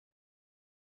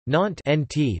Nantes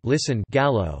 (NT), listen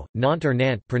Gallo, Nantes or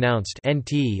Nantes pronounced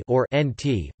NT or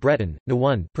NT, Breton,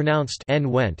 Nawun pronounced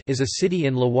Nwent, is a city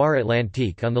in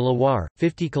Loire-Atlantique on the Loire,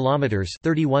 50 kilometers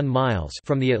 (31 miles)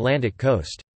 from the Atlantic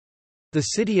coast. The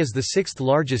city is the sixth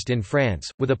largest in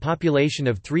France, with a population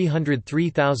of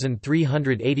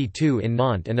 303,382 in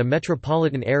Nantes and a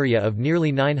metropolitan area of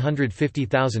nearly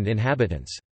 950,000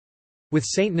 inhabitants. With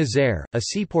Saint-Nazaire, a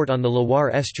seaport on the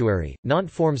Loire estuary,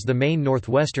 Nantes forms the main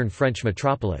northwestern French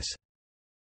metropolis.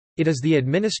 It is the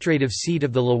administrative seat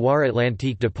of the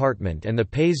Loire-Atlantique department and the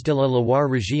Pays de la Loire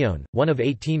région, one of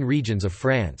 18 regions of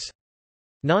France.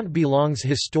 Nantes belongs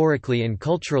historically and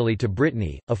culturally to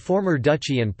Brittany, a former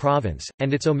duchy and province,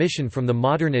 and its omission from the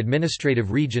modern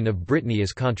administrative region of Brittany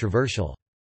is controversial.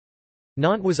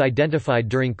 Nantes was identified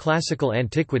during classical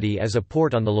antiquity as a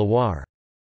port on the Loire.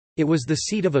 It was the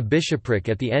seat of a bishopric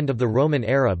at the end of the Roman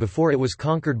era before it was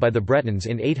conquered by the Bretons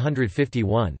in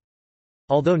 851.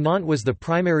 Although Nantes was the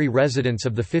primary residence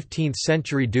of the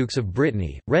 15th-century dukes of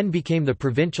Brittany, Rennes became the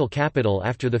provincial capital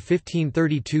after the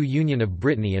 1532 union of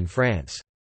Brittany and France.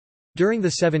 During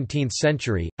the 17th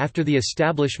century, after the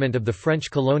establishment of the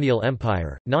French colonial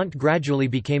empire, Nantes gradually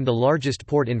became the largest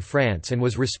port in France and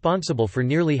was responsible for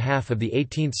nearly half of the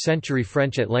 18th-century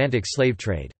French Atlantic slave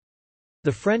trade.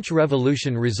 The French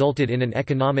Revolution resulted in an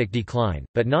economic decline,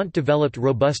 but Nantes developed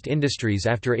robust industries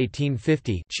after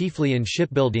 1850, chiefly in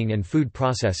shipbuilding and food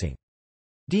processing.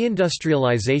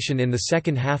 Deindustrialization in the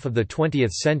second half of the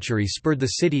 20th century spurred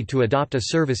the city to adopt a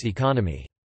service economy.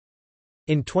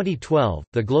 In 2012,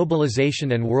 the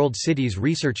Globalization and World Cities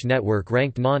Research Network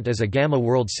ranked Nantes as a Gamma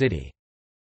World City.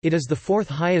 It is the fourth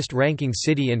highest ranking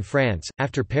city in France,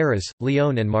 after Paris,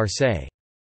 Lyon and Marseille.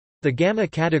 The Gamma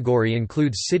category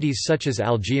includes cities such as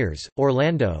Algiers,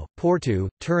 Orlando, Porto,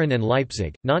 Turin and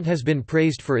Leipzig. Nantes has been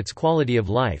praised for its quality of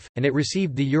life, and it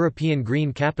received the European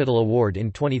Green Capital Award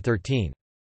in 2013.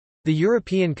 The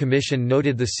European Commission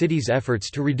noted the city's efforts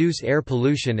to reduce air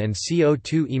pollution and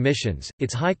CO2 emissions,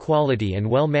 its high quality and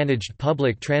well-managed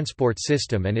public transport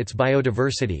system and its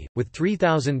biodiversity, with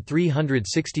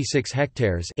 3,366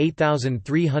 hectares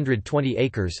 (8,320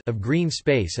 acres) of green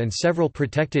space and several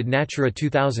protected Natura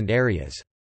 2000 areas.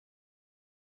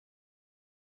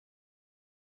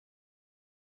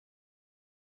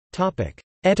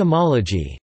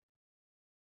 Etymology.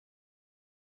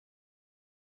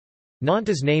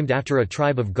 Nantes is named after a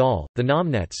tribe of Gaul, the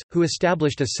Nomnets, who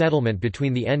established a settlement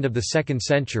between the end of the 2nd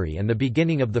century and the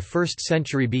beginning of the 1st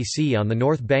century BC on the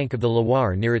north bank of the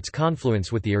Loire near its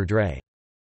confluence with the Erdre.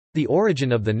 The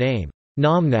origin of the name,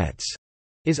 Nomnets,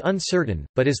 is uncertain,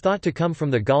 but is thought to come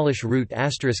from the Gaulish root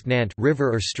 *nant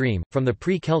river or stream, from the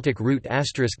pre-Celtic root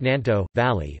 *nanto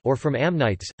valley, or from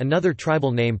Amnites, another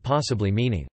tribal name possibly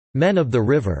meaning, men of the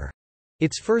river.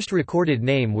 Its first recorded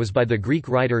name was by the Greek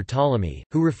writer Ptolemy,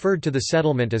 who referred to the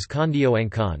settlement as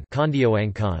Kondioankon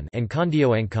and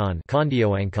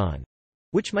Kondioankon,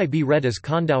 which might be read as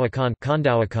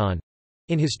Kondauakon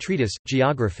in his treatise,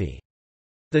 Geography.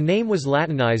 The name was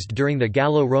Latinized during the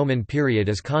Gallo-Roman period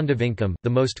as Condivincum, the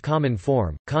most common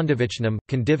form, Condivicnum,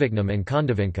 Condivicnum and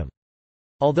Condivincum.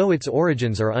 Although its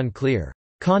origins are unclear,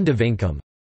 Condivincum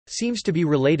seems to be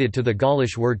related to the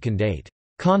Gaulish word condate,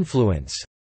 confluence.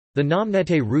 The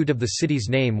Nomnete root of the city's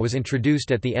name was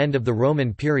introduced at the end of the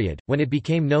Roman period, when it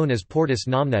became known as Portus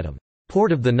Nomnetum,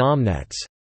 port of the Nomnets,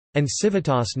 and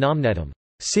Civitas Nomnetum,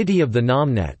 city of the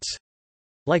Nomnets.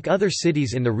 Like other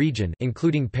cities in the region,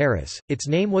 including Paris, its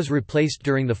name was replaced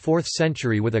during the 4th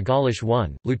century with a Gaulish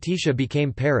one. Lutetia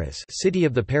became Paris, city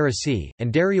of the Parisii,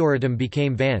 and Darioretum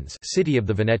became Vannes, city of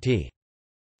the Veneti.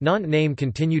 Nantes name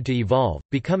continued to evolve,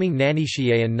 becoming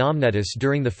Nanitiae and Nomnetus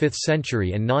during the 5th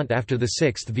century and Nantes after the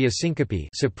 6th via syncope,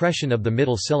 suppression of the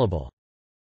middle syllable.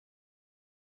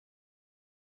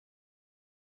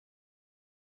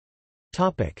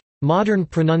 Modern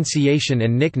pronunciation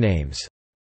and nicknames.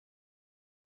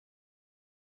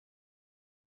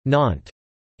 Nantes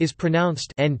is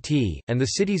pronounced nt, and the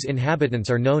city's inhabitants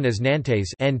are known as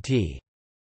Nantais nt.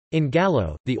 In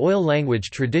Gallo, the oil language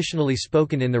traditionally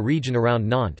spoken in the region around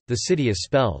Nantes, the city is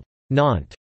spelled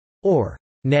Nantes or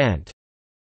Nant.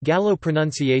 Gallo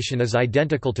pronunciation is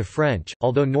identical to French,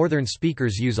 although northern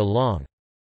speakers use a long.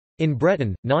 In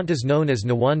Breton, Nantes is known as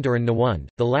Nawund or Nawund,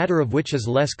 the latter of which is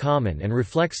less common and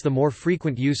reflects the more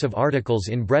frequent use of articles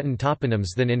in Breton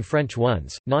toponyms than in French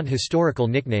ones. Nantes' historical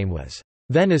nickname was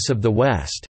Venice of the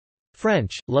West.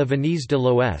 French, La Venise de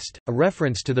l'Ouest, a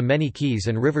reference to the many quays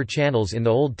and river channels in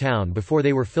the Old Town before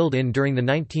they were filled in during the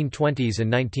 1920s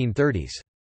and 1930s.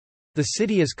 The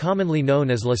city is commonly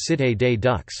known as La Cité des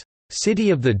Ducs,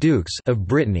 City of the Dukes of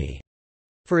Brittany,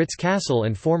 for its castle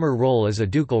and former role as a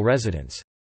ducal residence.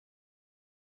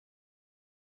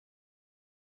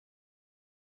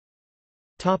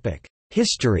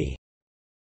 History.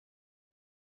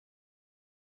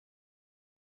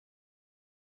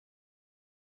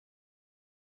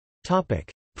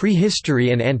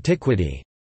 Prehistory and antiquity.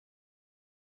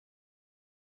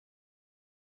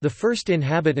 The first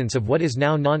inhabitants of what is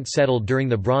now Nantes settled during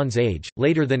the Bronze Age,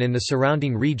 later than in the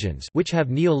surrounding regions, which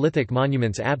have Neolithic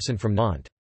monuments absent from Nantes.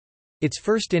 Its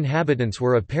first inhabitants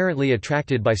were apparently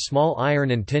attracted by small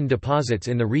iron and tin deposits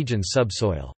in the region's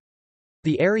subsoil.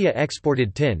 The area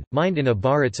exported tin, mined in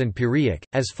Abaritz and Piriac,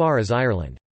 as far as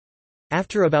Ireland.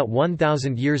 After about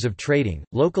 1,000 years of trading,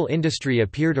 local industry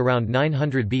appeared around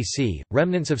 900 BC.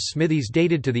 Remnants of smithies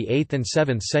dated to the 8th and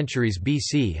 7th centuries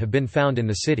BC have been found in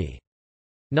the city.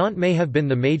 Nantes may have been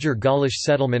the major Gaulish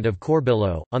settlement of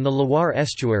Corbillo, on the Loire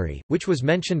estuary, which was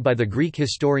mentioned by the Greek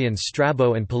historians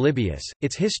Strabo and Polybius.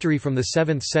 Its history from the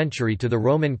 7th century to the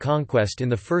Roman conquest in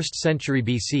the 1st century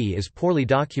BC is poorly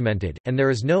documented, and there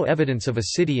is no evidence of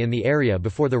a city in the area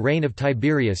before the reign of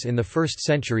Tiberius in the 1st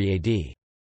century AD.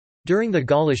 During the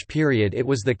Gaulish period it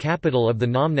was the capital of the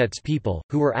Nomnets people,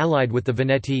 who were allied with the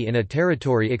Veneti in a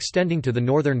territory extending to the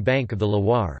northern bank of the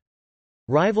Loire.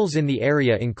 Rivals in the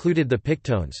area included the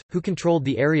Pictones, who controlled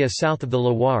the area south of the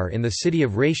Loire in the city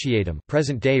of Ratiatum,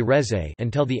 present-day Rezé,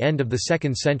 until the end of the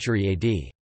 2nd century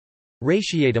AD.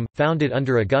 Ratiatum, founded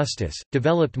under Augustus,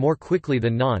 developed more quickly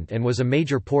than Nantes and was a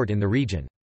major port in the region.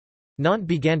 Nantes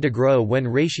began to grow when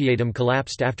Ratiatum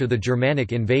collapsed after the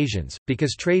Germanic invasions,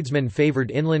 because tradesmen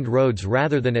favored inland roads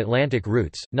rather than Atlantic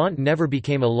routes. Nantes never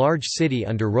became a large city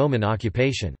under Roman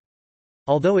occupation.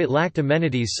 Although it lacked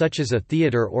amenities such as a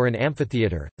theatre or an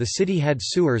amphitheatre, the city had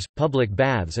sewers, public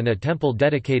baths and a temple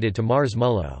dedicated to Mars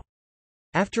Mullo.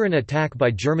 After an attack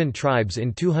by German tribes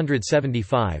in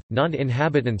 275, Nantes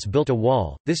inhabitants built a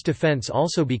wall. This defence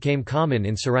also became common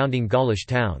in surrounding Gaulish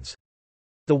towns.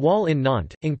 The wall in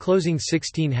Nantes, enclosing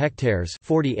 16 hectares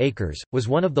 40 acres, was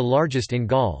one of the largest in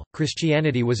Gaul.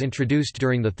 Christianity was introduced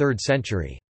during the 3rd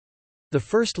century. The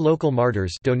first local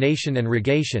martyrs, Donation and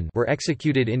Rogation, were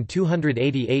executed in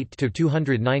 288 to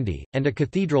 290, and a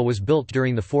cathedral was built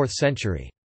during the 4th century.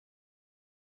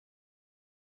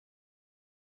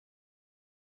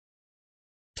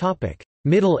 Topic: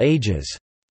 Middle Ages.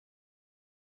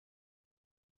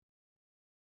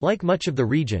 Like much of the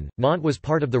region, Nantes was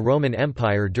part of the Roman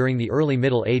Empire during the early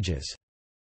Middle Ages.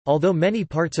 Although many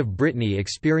parts of Brittany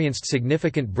experienced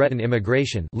significant Breton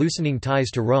immigration, loosening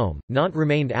ties to Rome, Nantes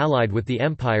remained allied with the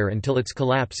empire until its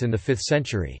collapse in the 5th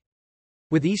century.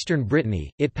 With eastern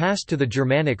Brittany, it passed to the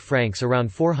Germanic Franks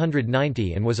around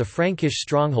 490 and was a Frankish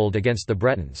stronghold against the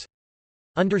Bretons.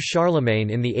 Under Charlemagne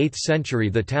in the 8th century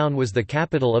the town was the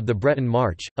capital of the Breton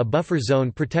March, a buffer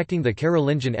zone protecting the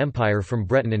Carolingian Empire from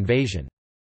Breton invasion.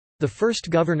 The first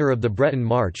governor of the Breton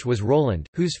March was Roland,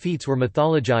 whose feats were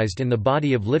mythologized in the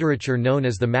body of literature known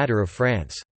as the Matter of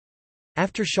France.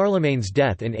 After Charlemagne's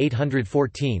death in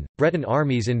 814, Breton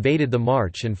armies invaded the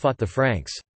March and fought the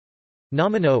Franks.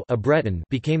 Nomino, a Breton,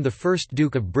 became the first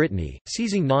Duke of Brittany,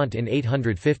 seizing Nantes in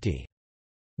 850.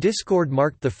 Discord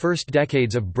marked the first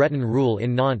decades of Breton rule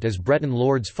in Nantes as Breton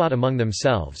lords fought among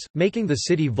themselves, making the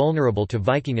city vulnerable to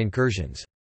Viking incursions.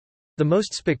 The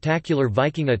most spectacular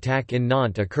Viking attack in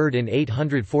Nantes occurred in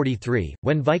 843,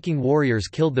 when Viking warriors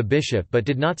killed the bishop but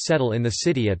did not settle in the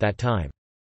city at that time.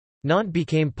 Nantes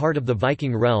became part of the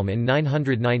Viking realm in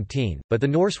 919, but the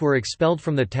Norse were expelled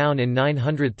from the town in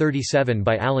 937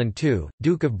 by Alan II,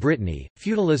 Duke of Brittany.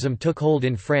 Feudalism took hold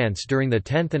in France during the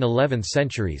 10th and 11th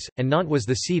centuries, and Nantes was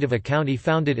the seat of a county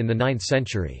founded in the 9th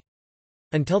century.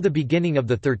 Until the beginning of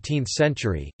the 13th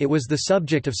century, it was the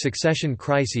subject of succession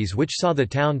crises which saw the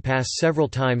town pass several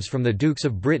times from the Dukes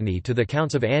of Brittany to the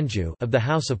Counts of Anjou of the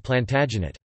House of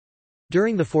Plantagenet.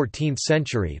 During the 14th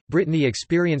century, Brittany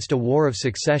experienced a war of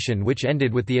succession which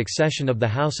ended with the accession of the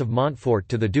House of Montfort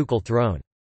to the ducal throne.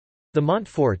 The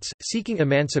Montforts, seeking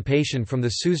emancipation from the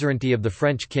suzerainty of the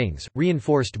French kings,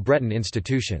 reinforced Breton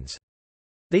institutions.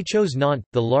 They chose Nantes,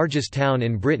 the largest town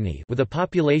in Brittany with a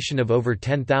population of over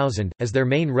 10,000, as their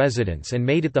main residence and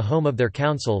made it the home of their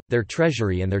council, their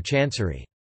treasury and their chancery.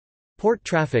 Port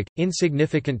traffic,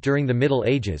 insignificant during the Middle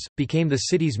Ages, became the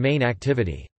city's main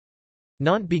activity.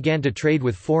 Nantes began to trade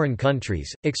with foreign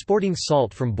countries, exporting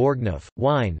salt from Bourgneuf,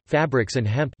 wine, fabrics and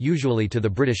hemp usually to the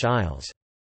British Isles.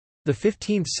 The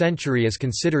 15th century is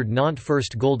considered Nantes'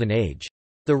 first golden age.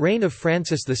 The reign of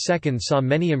Francis II saw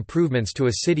many improvements to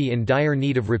a city in dire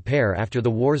need of repair after the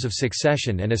Wars of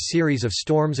Succession and a series of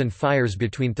storms and fires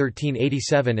between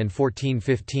 1387 and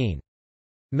 1415.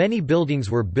 Many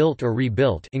buildings were built or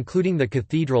rebuilt, including the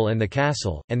cathedral and the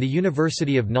castle, and the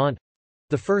University of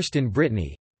Nantes—the first in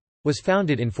Brittany—was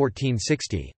founded in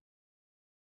 1460.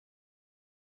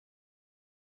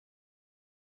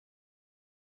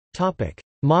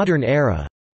 Modern era.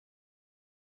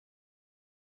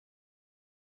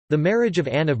 The marriage of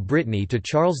Anne of Brittany to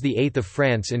Charles VIII of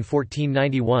France in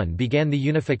 1491 began the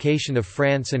unification of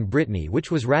France and Brittany, which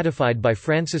was ratified by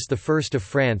Francis I of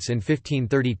France in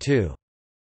 1532.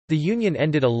 The union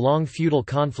ended a long feudal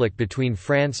conflict between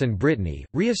France and Brittany,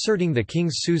 reasserting the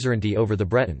king's suzerainty over the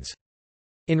Bretons.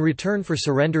 In return for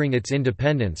surrendering its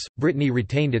independence, Brittany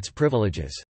retained its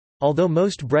privileges. Although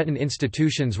most Breton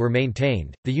institutions were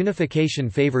maintained, the unification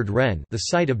favoured Rennes, the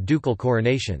site of ducal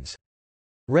coronations.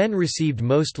 Rennes received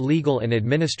most legal and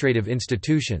administrative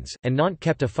institutions, and Nantes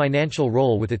kept a financial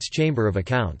role with its Chamber of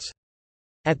Accounts.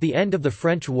 At the end of the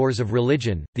French Wars of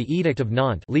Religion, the Edict of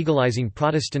Nantes legalizing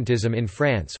Protestantism in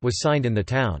France was signed in the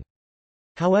town.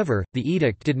 However, the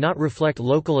edict did not reflect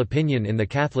local opinion in the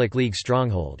Catholic League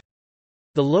stronghold.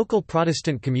 The local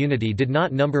Protestant community did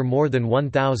not number more than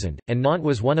 1,000, and Nantes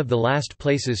was one of the last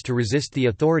places to resist the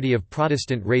authority of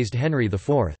Protestant-raised Henry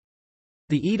IV.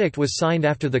 The edict was signed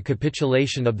after the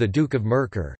capitulation of the Duke of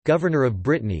Mercœur, governor of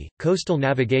Brittany. Coastal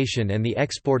navigation and the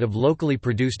export of locally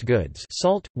produced goods,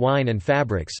 salt, wine and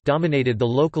fabrics, dominated the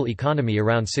local economy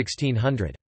around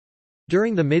 1600.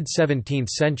 During the mid-17th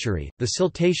century, the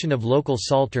siltation of local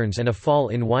salterns and a fall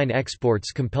in wine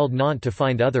exports compelled Nantes to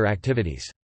find other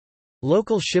activities.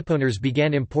 Local shipowners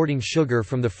began importing sugar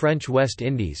from the French West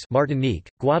Indies, Martinique,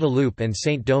 Guadeloupe and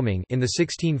Saint-Domingue in the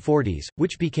 1640s,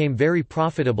 which became very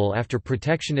profitable after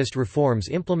protectionist reforms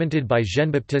implemented by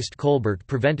Jean-Baptiste Colbert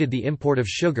prevented the import of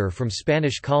sugar from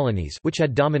Spanish colonies, which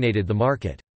had dominated the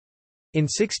market. In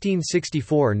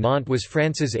 1664 Nantes was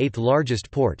France's eighth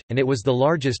largest port, and it was the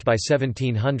largest by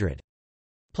 1700.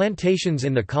 Plantations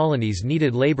in the colonies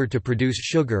needed labor to produce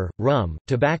sugar, rum,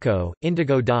 tobacco,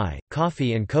 indigo dye,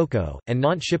 coffee and cocoa, and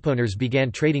Nantes shipowners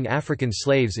began trading African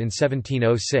slaves in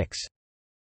 1706.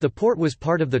 The port was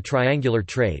part of the triangular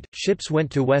trade. Ships went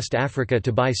to West Africa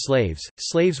to buy slaves,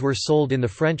 slaves were sold in the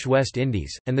French West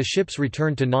Indies, and the ships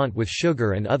returned to Nantes with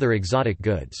sugar and other exotic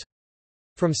goods.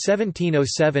 From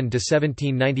 1707 to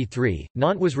 1793,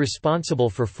 Nantes was responsible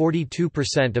for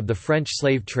 42% of the French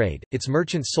slave trade. Its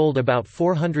merchants sold about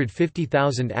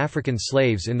 450,000 African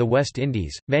slaves in the West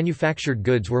Indies. Manufactured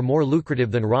goods were more lucrative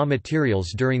than raw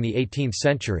materials during the 18th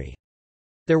century.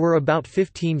 There were about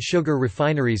 15 sugar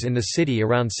refineries in the city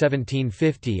around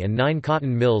 1750 and 9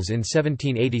 cotton mills in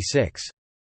 1786.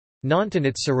 Nantes and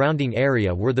its surrounding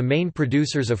area were the main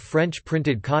producers of French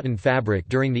printed cotton fabric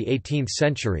during the 18th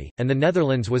century, and the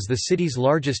Netherlands was the city's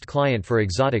largest client for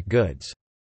exotic goods.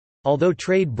 Although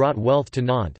trade brought wealth to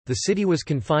Nantes, the city was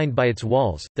confined by its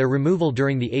walls. Their removal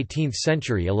during the 18th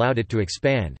century allowed it to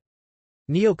expand.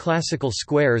 Neoclassical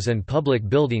squares and public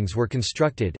buildings were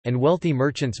constructed, and wealthy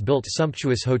merchants built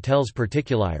sumptuous hotels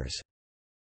particuliers.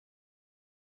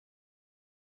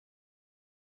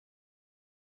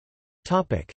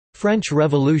 French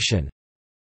Revolution.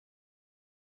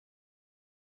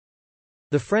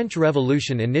 The French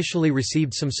Revolution initially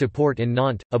received some support in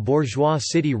Nantes, a bourgeois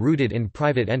city rooted in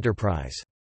private enterprise.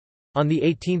 On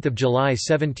 18 July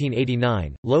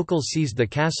 1789, locals seized the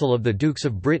castle of the Dukes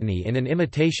of Brittany in an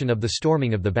imitation of the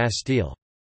storming of the Bastille.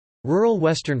 Rural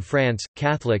western France,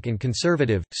 Catholic and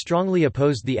conservative, strongly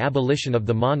opposed the abolition of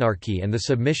the monarchy and the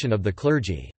submission of the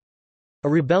clergy. A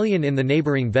rebellion in the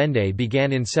neighbouring Vendée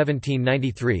began in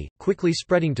 1793, quickly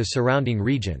spreading to surrounding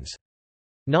regions.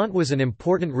 Nantes was an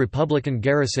important Republican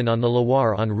garrison on the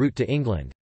Loire en route to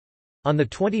England. On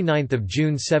 29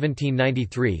 June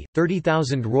 1793,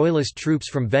 30,000 Royalist troops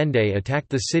from Vendée attacked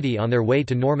the city on their way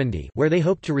to Normandy, where they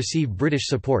hoped to receive British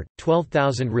support.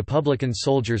 12,000 Republican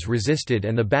soldiers resisted,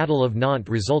 and the Battle of Nantes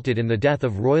resulted in the death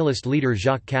of Royalist leader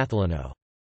Jacques Cathelineau.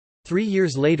 3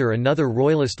 years later another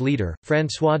Royalist leader,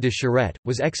 François de Charette,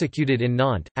 was executed in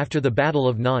Nantes. After the Battle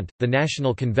of Nantes, the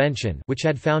National Convention, which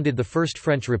had founded the First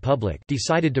French Republic,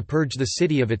 decided to purge the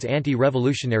city of its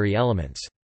anti-revolutionary elements.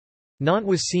 Nantes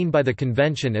was seen by the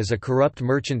convention as a corrupt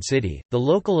merchant city. The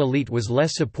local elite was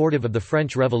less supportive of the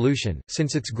French Revolution,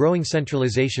 since its growing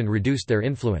centralization reduced their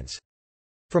influence.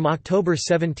 From October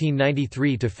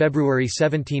 1793 to February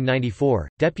 1794,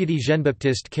 Deputy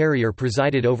Jean-Baptiste Carrier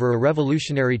presided over a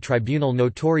revolutionary tribunal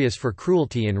notorious for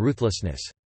cruelty and ruthlessness.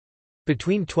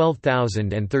 Between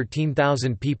 12,000 and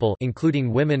 13,000 people,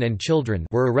 including women and children,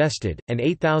 were arrested, and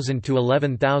 8,000 to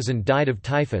 11,000 died of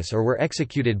typhus or were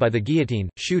executed by the guillotine,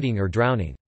 shooting or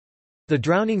drowning. The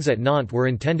drownings at Nantes were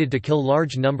intended to kill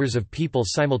large numbers of people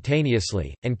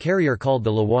simultaneously, and Carrier called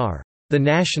the Loire the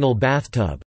national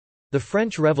bathtub. The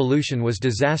French Revolution was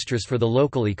disastrous for the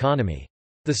local economy.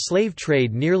 The slave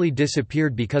trade nearly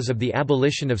disappeared because of the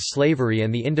abolition of slavery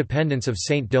and the independence of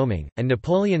Saint-Domingue, and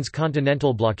Napoleon's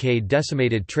continental blockade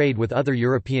decimated trade with other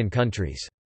European countries.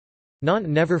 Nantes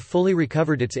never fully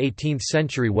recovered its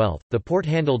 18th-century wealth. The port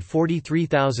handled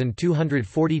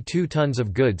 43,242 tons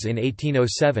of goods in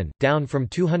 1807, down from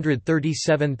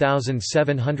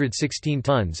 237,716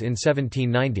 tons in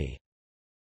 1790.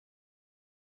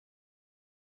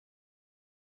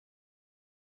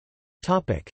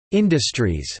 Topic: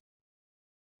 Industries.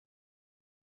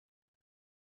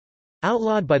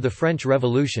 Outlawed by the French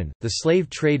Revolution, the slave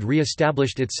trade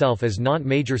re-established itself as Nantes'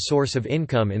 major source of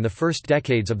income in the first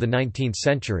decades of the 19th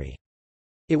century.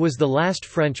 It was the last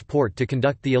French port to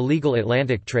conduct the illegal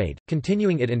Atlantic trade,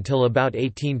 continuing it until about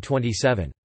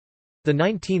 1827. The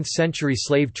 19th-century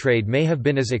slave trade may have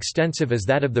been as extensive as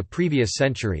that of the previous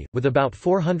century, with about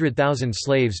 400,000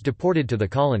 slaves deported to the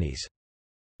colonies.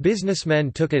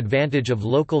 Businessmen took advantage of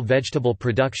local vegetable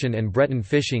production and Breton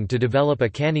fishing to develop a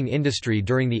canning industry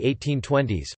during the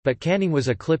 1820s, but canning was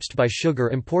eclipsed by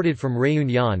sugar imported from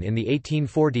Réunion in the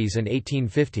 1840s and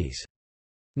 1850s.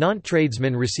 Nantes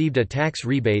tradesmen received a tax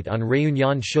rebate on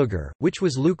Réunion sugar, which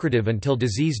was lucrative until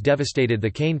disease devastated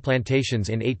the cane plantations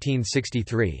in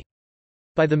 1863.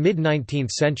 By the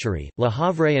mid-19th century, Le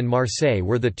Havre and Marseille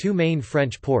were the two main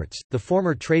French ports, the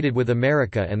former traded with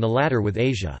America and the latter with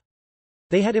Asia.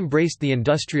 They had embraced the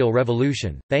Industrial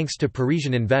Revolution. Thanks to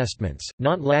Parisian investments,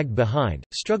 Nantes lagged behind,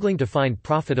 struggling to find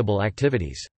profitable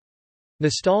activities.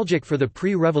 Nostalgic for the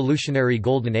pre-revolutionary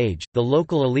Golden Age, the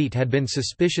local elite had been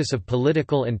suspicious of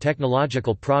political and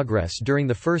technological progress during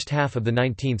the first half of the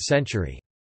 19th century.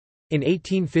 In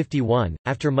 1851,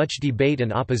 after much debate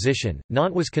and opposition,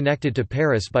 Nantes was connected to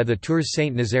Paris by the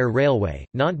Tours-Saint-Nazaire Railway.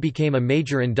 Nantes became a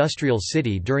major industrial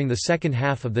city during the second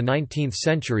half of the 19th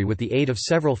century with the aid of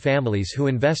several families who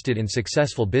invested in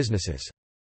successful businesses.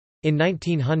 In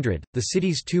 1900, the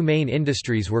city's two main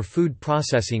industries were food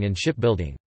processing and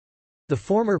shipbuilding. The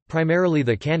former, primarily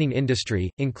the canning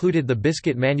industry, included the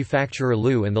biscuit manufacturer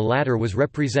Lou, and the latter was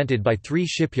represented by 3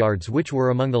 shipyards which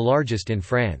were among the largest in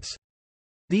France.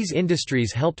 These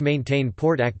industries helped maintain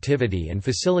port activity and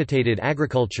facilitated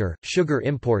agriculture, sugar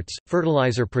imports,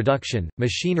 fertilizer production,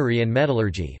 machinery and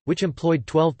metallurgy, which employed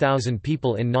 12,000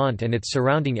 people in Nantes and its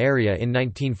surrounding area in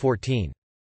 1914.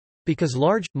 Because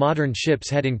large, modern ships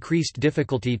had increased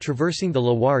difficulty traversing the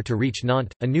Loire to reach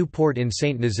Nantes, a new port in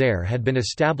Saint-Nazaire had been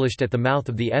established at the mouth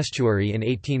of the estuary in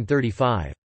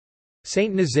 1835.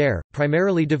 Saint-Nazaire,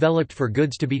 primarily developed for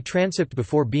goods to be transshipped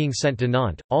before being sent to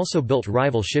Nantes, also built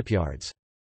rival shipyards.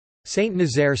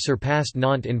 Saint-Nazaire surpassed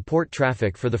Nantes in port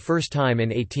traffic for the first time in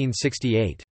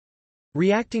 1868.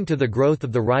 Reacting to the growth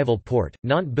of the rival port,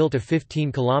 Nantes built a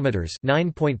 15 kilometers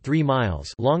 (9.3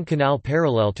 miles) long canal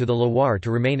parallel to the Loire to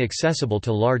remain accessible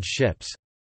to large ships.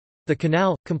 The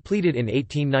canal, completed in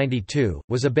 1892,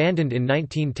 was abandoned in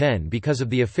 1910 because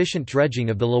of the efficient dredging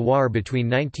of the Loire between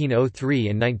 1903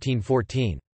 and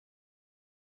 1914.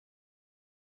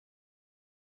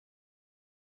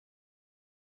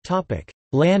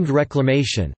 Land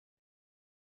reclamation.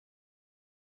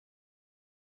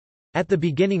 At the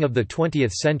beginning of the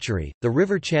 20th century, the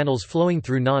river channels flowing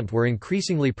through Nantes were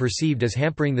increasingly perceived as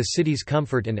hampering the city's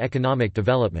comfort and economic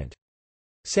development.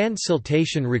 Sand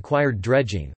siltation required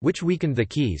dredging, which weakened the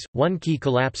quays. One quay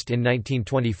collapsed in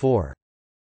 1924.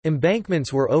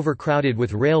 Embankments were overcrowded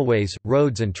with railways,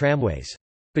 roads and tramways.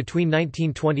 Between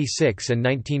 1926 and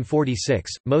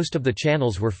 1946, most of the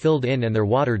channels were filled in and their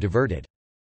water diverted.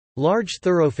 Large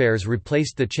thoroughfares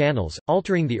replaced the channels,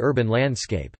 altering the urban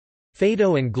landscape.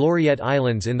 Feydeau and Gloriette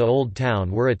Islands in the Old Town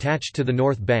were attached to the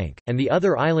north bank, and the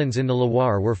other islands in the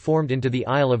Loire were formed into the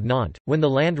Isle of Nantes. When the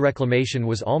land reclamation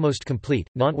was almost complete,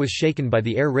 Nantes was shaken by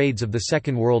the air raids of the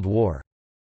Second World War.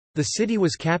 The city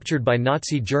was captured by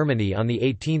Nazi Germany on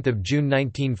 18 June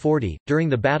 1940, during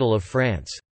the Battle of France.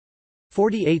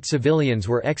 48 civilians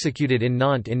were executed in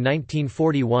Nantes in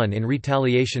 1941 in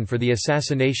retaliation for the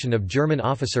assassination of German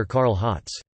officer Karl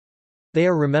Hotz. They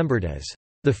are remembered as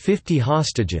the 50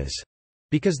 hostages,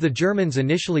 because the Germans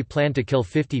initially planned to kill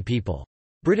 50 people.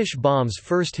 British bombs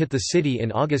first hit the city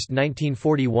in August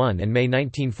 1941 and May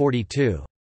 1942.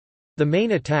 The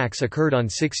main attacks occurred on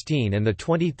 16 and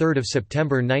 23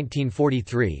 September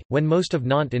 1943, when most of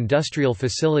Nantes' industrial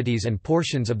facilities and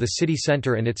portions of the city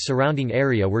centre and its surrounding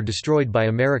area were destroyed by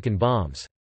American bombs.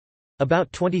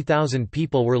 About 20,000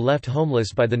 people were left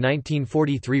homeless by the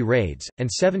 1943 raids,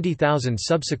 and 70,000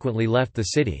 subsequently left the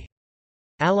city.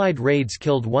 Allied raids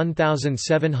killed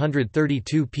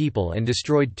 1,732 people and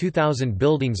destroyed 2,000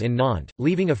 buildings in Nantes,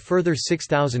 leaving a further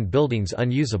 6,000 buildings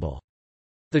unusable.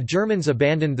 The Germans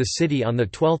abandoned the city on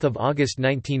 12 August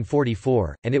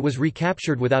 1944, and it was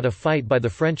recaptured without a fight by the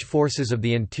French forces of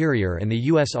the interior and the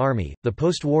U.S. Army. The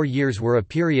post-war years were a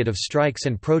period of strikes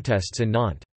and protests in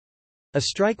Nantes. A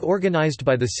strike organized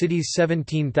by the city's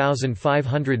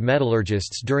 17,500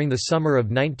 metallurgists during the summer of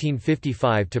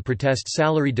 1955 to protest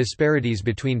salary disparities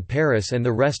between Paris and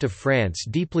the rest of France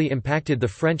deeply impacted the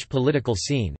French political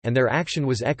scene, and their action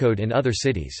was echoed in other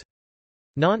cities.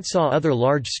 Nantes saw other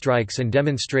large strikes and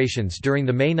demonstrations during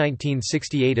the May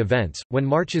 1968 events, when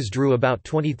marches drew about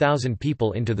 20,000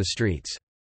 people into the streets.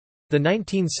 The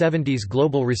 1970s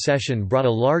global recession brought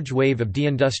a large wave of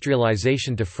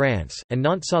deindustrialization to France, and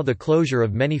Nantes saw the closure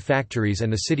of many factories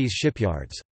and the city's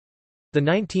shipyards. The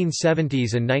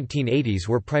 1970s and 1980s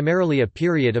were primarily a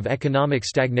period of economic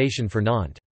stagnation for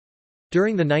Nantes.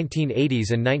 During the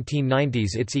 1980s and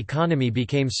 1990s its economy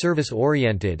became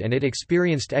service-oriented and it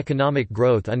experienced economic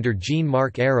growth under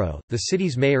Jean-Marc Ayrault, the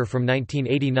city's mayor from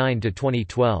 1989 to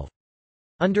 2012.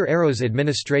 Under Ayrault's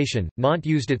administration, Nantes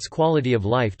used its quality of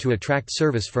life to attract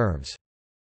service firms.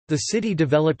 The city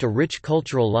developed a rich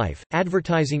cultural life,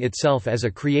 advertising itself as a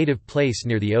creative place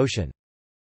near the ocean.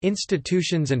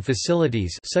 Institutions and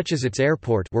facilities such as its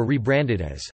airport were rebranded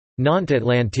as Nantes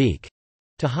Atlantique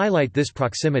to highlight this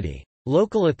proximity.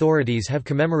 Local authorities have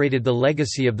commemorated the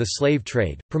legacy of the slave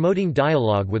trade, promoting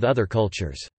dialogue with other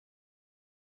cultures.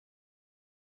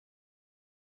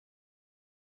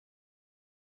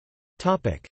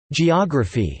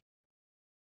 Geography.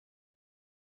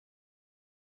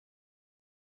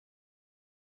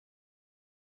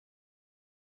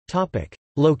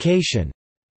 Location.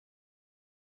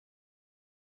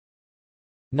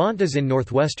 Nantes is in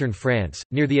northwestern France,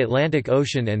 near the Atlantic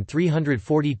Ocean and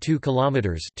 342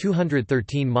 kilometers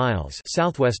 (213 miles)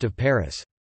 southwest of Paris.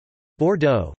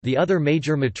 Bordeaux, the other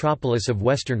major metropolis of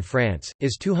western France,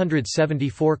 is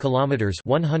 274 kilometers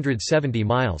 (170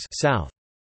 miles) south.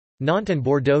 Nantes and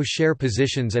Bordeaux share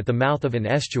positions at the mouth of an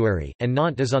estuary, and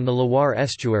Nantes is on the Loire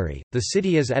estuary. The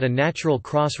city is at a natural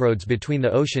crossroads between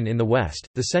the ocean in the west,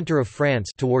 the center of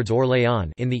France towards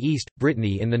Orléans in the east,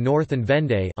 Brittany in the north and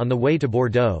Vendée on the way to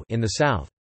Bordeaux in the south.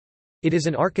 It is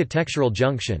an architectural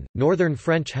junction. Northern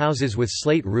French houses with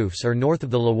slate roofs are north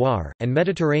of the Loire, and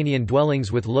Mediterranean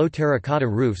dwellings with low terracotta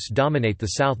roofs dominate the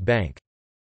south bank.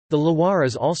 The Loire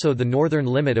is also the northern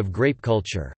limit of grape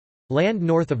culture. Land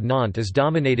north of Nantes is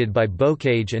dominated by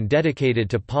bocage and dedicated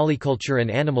to polyculture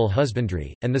and animal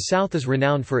husbandry, and the south is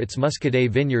renowned for its muscadet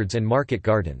vineyards and market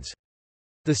gardens.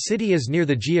 The city is near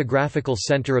the geographical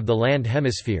center of the land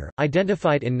hemisphere,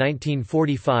 identified in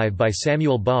 1945 by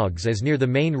Samuel Boggs as near the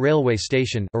main railway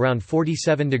station around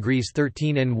 47 degrees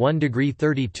 13 and 1 degree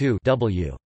 32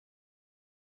 W.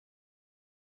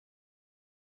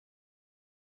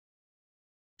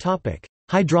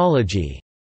 Hydrology.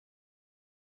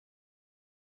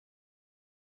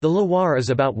 The Loire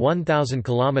is about 1,000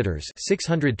 kilometers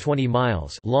 (620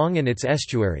 miles) long, and its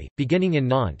estuary, beginning in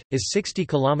Nantes, is 60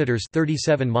 kilometers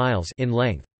 (37 miles) in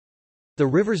length. The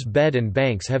river's bed and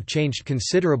banks have changed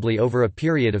considerably over a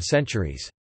period of centuries.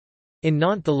 In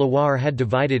Nantes, the Loire had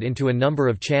divided into a number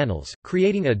of channels,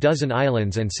 creating a dozen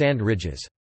islands and sand ridges.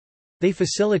 They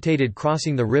facilitated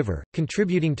crossing the river,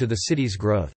 contributing to the city's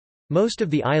growth. Most of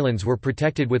the islands were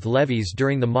protected with levees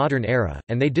during the modern era,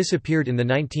 and they disappeared in the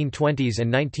 1920s and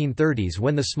 1930s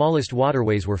when the smallest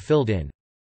waterways were filled in.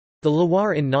 The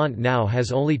Loire in Nantes now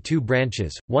has only two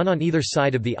branches, one on either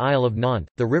side of the Isle of Nantes.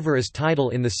 The river is tidal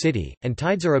in the city, and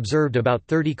tides are observed about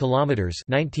 30 kilometers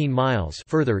 (19 miles)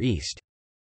 further east.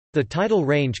 The tidal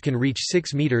range can reach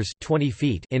 6 meters (20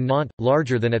 feet) in Nantes,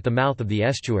 larger than at the mouth of the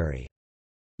estuary.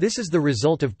 This is the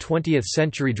result of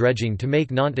 20th-century dredging to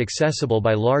make Nantes accessible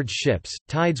by large ships.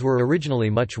 Tides were originally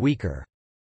much weaker.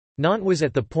 Nantes was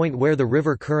at the point where the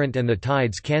river current and the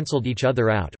tides cancelled each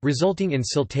other out, resulting in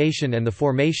siltation and the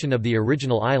formation of the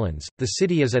original islands. The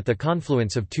city is at the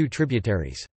confluence of two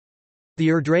tributaries. The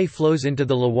Heraldry flows into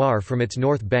the Loire from its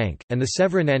north bank, and the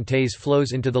Sèvre Nantaise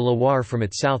flows into the Loire from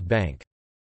its south bank.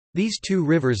 These two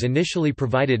rivers initially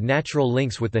provided natural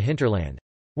links with the hinterland.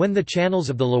 When the channels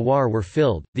of the Loire were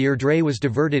filled, the Heraldry was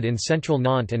diverted in central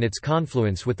Nantes and its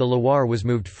confluence with the Loire was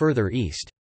moved further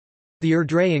east. The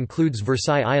Heraldry includes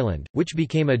Versailles Island, which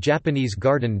became a Japanese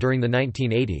garden during the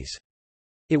 1980s.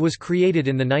 It was created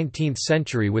in the 19th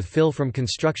century with fill from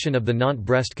construction of the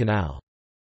Nantes-Brest Canal.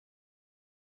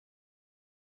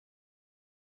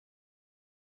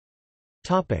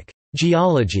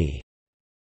 Geology.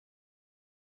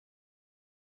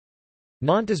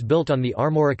 Nantes is built on the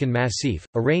Armorican Massif,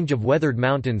 a range of weathered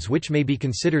mountains which may be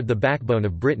considered the backbone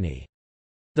of Brittany.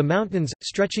 The mountains,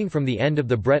 stretching from the end of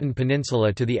the Breton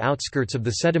Peninsula to the outskirts of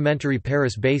the sedimentary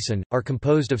Paris Basin, are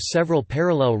composed of several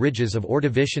parallel ridges of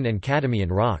Ordovician and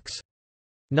Cadmian rocks.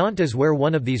 Nantes is where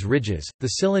one of these ridges, the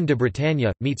Sillon de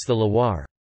Bretagne, meets the Loire.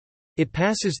 It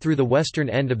passes through the western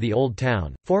end of the Old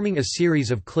Town, forming a series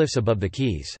of cliffs above the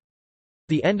quays.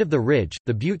 The end of the ridge,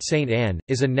 the Butte St. Anne,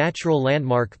 is a natural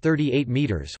landmark 38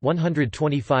 meters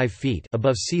 (125 feet)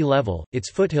 above sea level.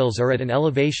 Its foothills are at an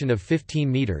elevation of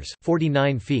 15 meters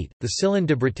 (49 feet). The Cylindre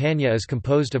de Bretagne is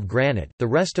composed of granite. The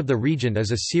rest of the region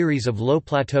is a series of low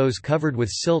plateaus covered with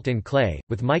silt and clay,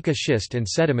 with mica schist and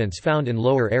sediments found in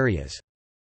lower areas.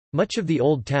 Much of the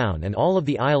Old Town and all of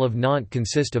the Isle of Nantes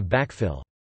consist of backfill.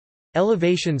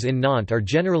 Elevations in Nantes are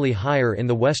generally higher in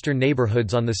the western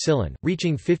neighborhoods on the Cylindre,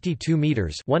 reaching 52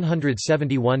 meters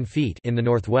 (171 feet) in the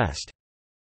northwest.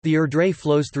 The Heraldry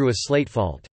flows through a slate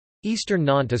fault. Eastern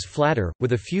Nantes is flatter,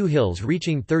 with a few hills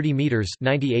reaching 30 meters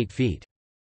 (98 feet).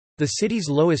 The city's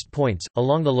lowest points,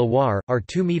 along the Loire, are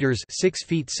 2 meters (6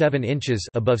 feet 7 inches)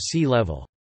 above sea level.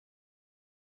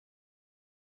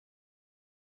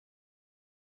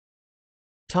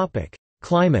 Topic: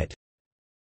 Climate.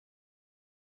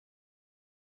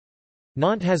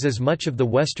 Nantes has as much of the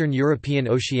Western European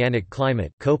oceanic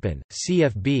climate Köppen,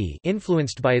 CFB,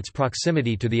 influenced by its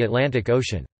proximity to the Atlantic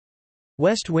Ocean.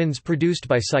 West winds produced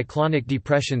by cyclonic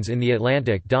depressions in the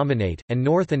Atlantic dominate, and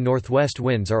north and northwest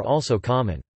winds are also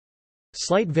common.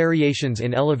 Slight variations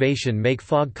in elevation make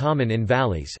fog common in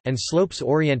valleys, and slopes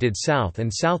oriented south and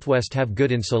southwest have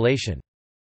good insolation.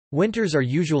 Winters are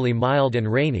usually mild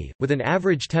and rainy, with an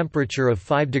average temperature of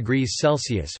 5 degrees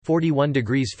Celsius (41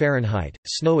 degrees Fahrenheit).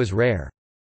 Snow is rare.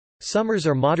 Summers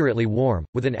are moderately warm,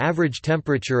 with an average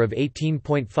temperature of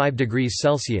 18.5 degrees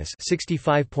Celsius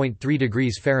 (65.3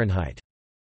 degrees Fahrenheit).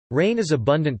 Rain is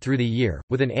abundant through the year,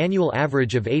 with an annual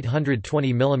average of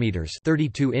 820 mm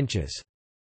 (32 inches).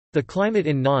 The climate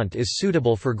in Nantes is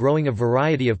suitable for growing a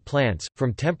variety of plants,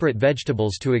 from temperate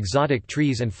vegetables to exotic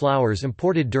trees and flowers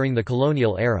imported during the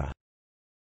colonial era.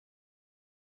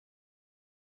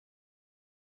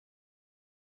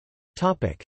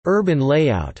 Urban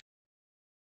layout.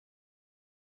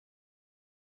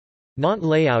 Nantes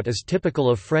layout is typical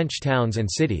of French towns and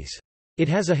cities. It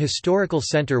has a historical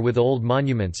centre with old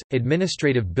monuments,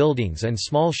 administrative buildings and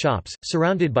small shops,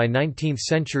 surrounded by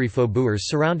 19th-century faubourgs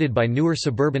surrounded by newer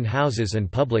suburban houses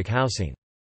and public housing.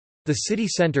 The city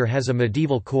centre has a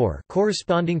medieval core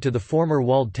corresponding to the former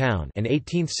walled town and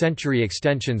 18th-century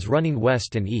extensions running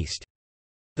west and east.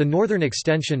 The northern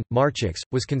extension, Marchix,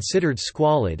 was considered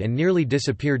squalid and nearly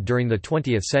disappeared during the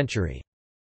 20th century.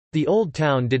 The Old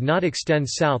Town did not extend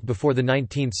south before the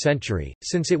 19th century,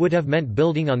 since it would have meant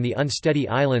building on the unsteady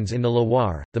islands in the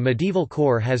Loire. The medieval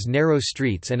core has narrow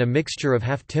streets and a mixture of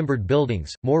half-timbered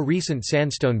buildings, more recent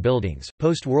sandstone buildings,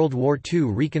 post-World War II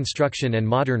reconstruction and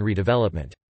modern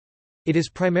redevelopment. It is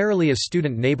primarily a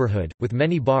student neighborhood, with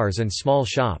many bars and small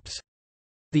shops.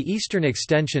 The eastern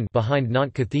extension behind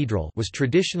Nantes Cathedral was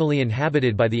traditionally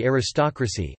inhabited by the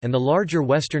aristocracy, and the larger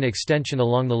western extension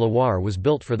along the Loire was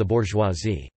built for the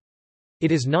bourgeoisie.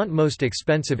 It is Nantes' most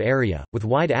expensive area, with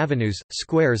wide avenues,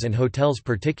 squares and hotels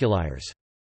particuliers.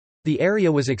 The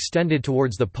area was extended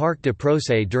towards the Parc des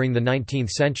Proussiers during the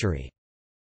 19th century.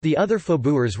 The other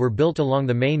faubourgs were built along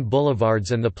the main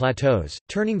boulevards and the plateaus,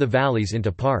 turning the valleys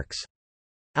into parks.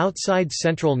 Outside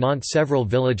central Nantes several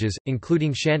villages,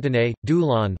 including Chantenay,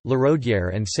 Doulon, La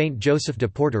Rodière and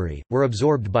Saint-Joseph-de-Porterie, were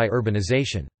absorbed by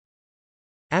urbanization.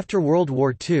 After World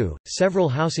War II, several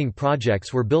housing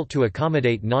projects were built to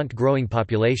accommodate Nantes' growing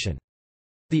population.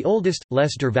 The oldest,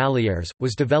 Les Dervalières,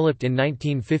 was developed in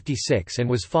 1956 and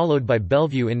was followed by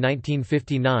Bellevue in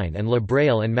 1959 and La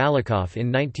Braille and Malakoff in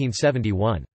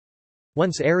 1971.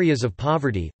 Once areas of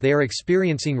poverty, they are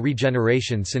experiencing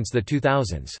regeneration since the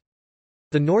 2000s.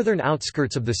 The northern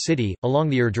outskirts of the city, along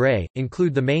the Heraldry,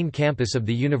 include the main campus of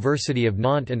the University of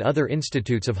Nantes and other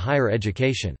institutes of higher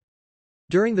education.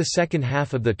 During the second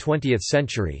half of the 20th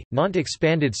century, Nantes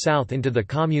expanded south into the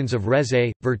communes of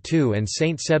Rezé, Vertou and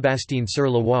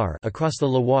Saint-Sébastien-sur-Loire across the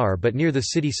Loire but near the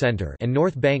city centre and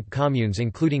North Bank communes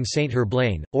including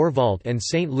Saint-Herblain, Orvault and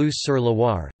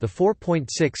Saint-Luce-sur-Loire. The 4.6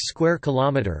 square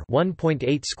kilometre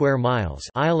 (1.8 square miles)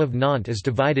 Isle of Nantes is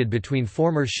divided between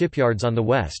former shipyards on the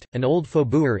west, an old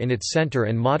faubourg in its centre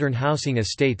and modern housing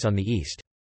estates on the east.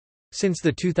 Since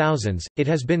the 2000s, it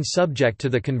has been subject to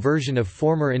the conversion of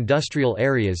former industrial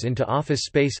areas into office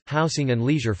space, housing and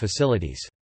leisure facilities.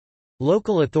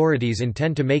 Local authorities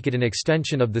intend to make it an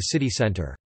extension of the city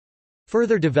centre.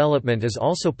 Further development is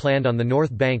also planned on the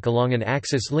north bank along an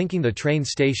axis linking the train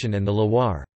station and the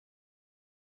Loire.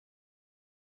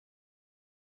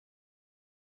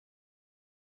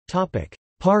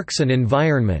 Parks and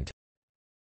environment.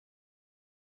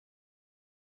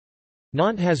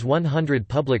 Nantes has 100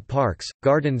 public parks,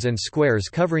 gardens and squares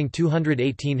covering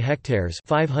 218 hectares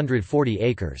 540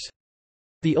 acres.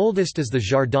 The oldest is the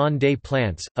Jardin des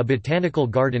Plantes, a botanical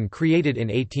garden created in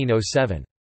 1807.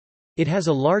 It has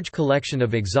a large collection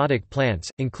of exotic plants,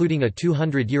 including a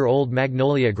 200-year-old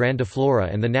Magnolia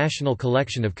grandiflora and the National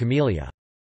Collection of Camellia.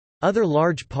 Other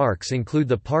large parks include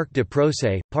the Parc de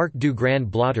Procé, Parc du Grand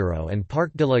Blottereau and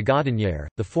Parc de la Gaudinière,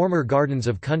 the former gardens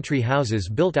of country houses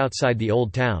built outside the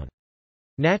Old Town.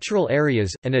 Natural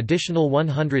areas, an additional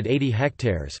 180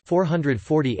 hectares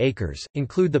 440 acres,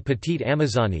 include the Petite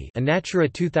Amazonie, a Natura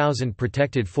 2000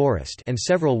 protected forest, and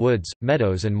several woods,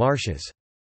 meadows and marshes.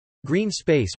 Green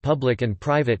space, public and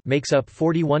private, makes up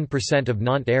 41% of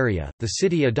Nantes area. The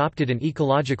city adopted an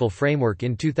ecological framework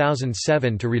in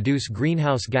 2007 to reduce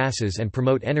greenhouse gases and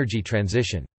promote energy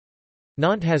transition.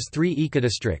 Nantes has 3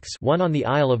 ecodistricts, one on the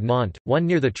Isle of Nantes, one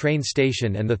near the train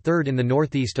station and the third in the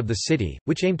northeast of the city,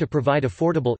 which aim to provide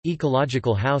affordable,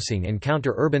 ecological housing and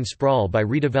counter urban sprawl by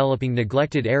redeveloping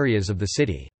neglected areas of the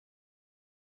city.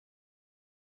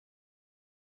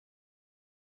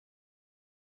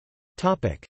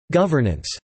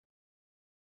 Governance.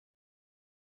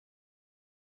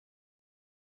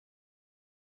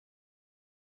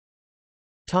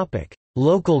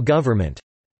 Local government.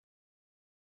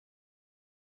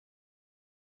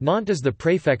 Nantes is the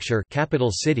préfecture capital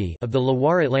city of the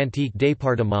Loire-Atlantique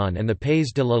département and the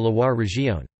Pays de la Loire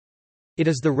région. It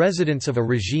is the residence of a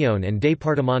région and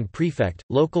département préfect,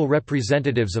 local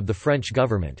representatives of the French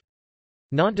government.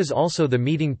 Nantes is also the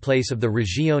meeting place of the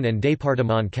Région and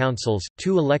Département councils,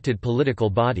 2 elected political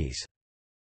bodies.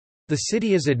 The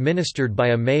city is administered by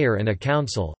a mayor and a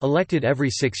council, elected every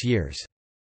 6 years.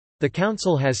 The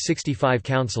council has 65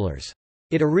 councillors.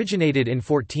 It originated in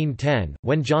 1410,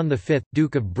 when John V,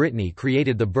 Duke of Brittany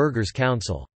created the Burghers'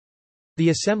 Council. The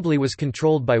assembly was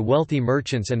controlled by wealthy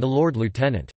merchants and the Lord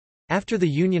Lieutenant. After the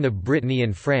union of Brittany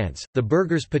and France, the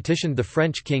burghers petitioned the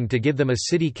French king to give them a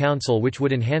city council which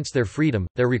would enhance their freedom.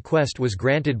 Their request was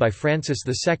granted by Francis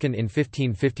II in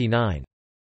 1559.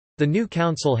 The new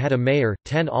council had a mayor,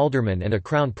 10 aldermen and a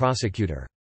crown prosecutor.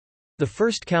 The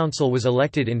first council was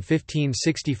elected in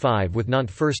 1565 with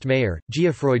Nantes' first mayor,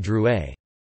 Geoffroy Drouet.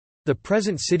 The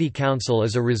present city council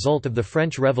is a result of the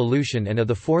French Revolution and of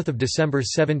the 4 December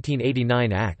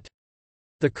 1789 Act.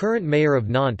 The current mayor of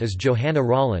Nantes is Johanna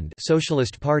Rolland,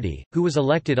 Socialist Party, who was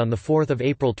elected on 4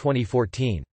 April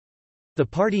 2014. The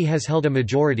party has held a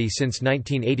majority since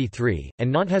 1983,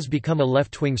 and Nantes has become a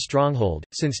left-wing stronghold.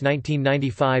 Since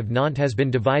 1995, Nantes has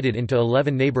been divided into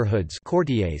 11 neighborhoods,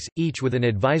 quartiers, each with an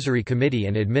advisory committee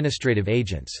and administrative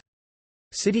agents.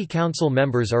 City council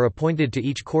members are appointed to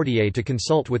each quartier to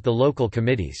consult with the local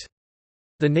committees.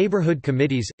 The neighborhood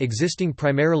committees, existing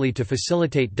primarily to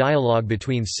facilitate dialogue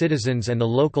between citizens and the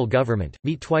local government,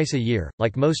 meet twice a year.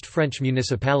 Like most French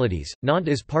municipalities,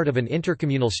 Nantes is part of an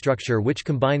intercommunal structure which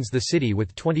combines the city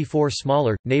with 24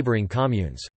 smaller, neighboring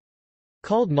communes.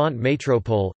 Called Nantes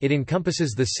Métropole, it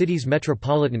encompasses the city's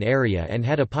metropolitan area and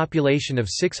had a population of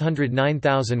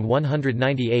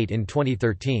 609,198 in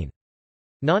 2013.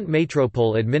 Nantes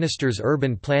Métropole administers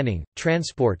urban planning,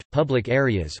 transport, public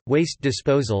areas, waste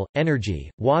disposal,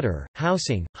 energy, water,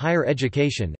 housing, higher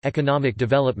education, economic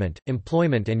development,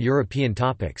 employment and European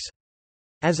topics.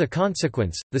 As a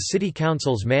consequence, the City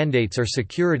Council's mandates are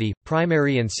security,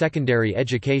 primary and secondary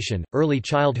education, early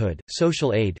childhood,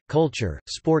 social aid, culture,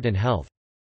 sport and health.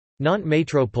 Nantes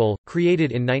Métropole,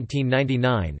 created in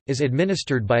 1999, is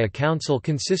administered by a council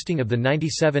consisting of the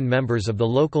 97 members of the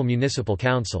local municipal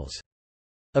councils.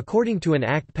 According to an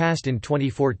act passed in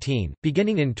 2014,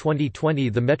 beginning in 2020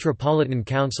 the Metropolitan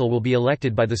Council will be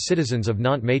elected by the citizens of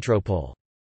Nantes Métropole.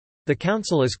 The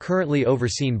council is currently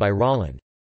overseen by Rolland.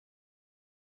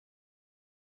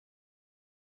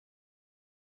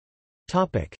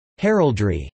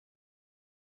 Heraldry.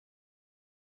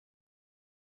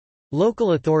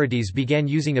 Local authorities began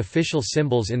using official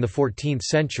symbols in the 14th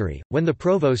century, when the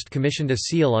provost commissioned a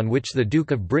seal on which the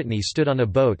Duke of Brittany stood on a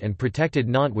boat and protected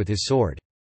Nantes with his sword.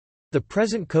 The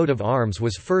present coat of arms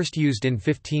was first used in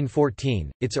 1514,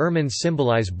 its ermines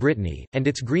symbolize Brittany, and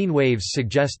its green waves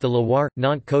suggest the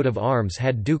Loire-Nantes coat of arms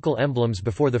had ducal emblems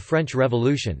before the French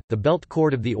Revolution, the belt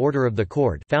cord of the Order of the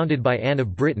Cord founded by Anne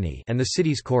of Brittany and the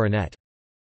city's coronet.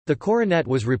 The coronet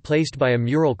was replaced by a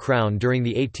mural crown during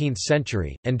the 18th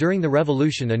century, and during the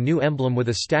Revolution a new emblem with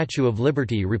a Statue of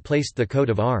Liberty replaced the coat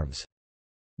of arms.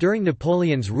 During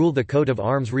Napoleon's rule the coat of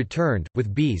arms returned,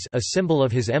 with bees, a symbol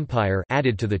of his empire,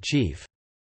 added to the chief.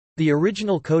 The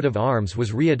original coat of arms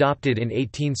was readopted in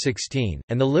 1816,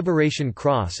 and the Liberation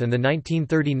Cross and the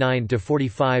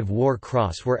 1939–45 War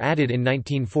Cross were added in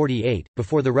 1948.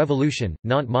 Before the Revolution,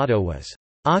 Nantes' motto was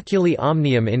 "Oculi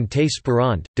omnium in te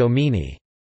sperant, Domini."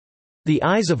 The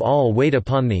eyes of all wait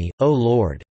upon thee, O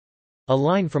Lord. a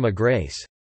line from a grace.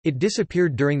 It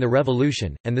disappeared during the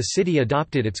Revolution, and the city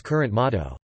adopted its current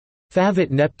motto,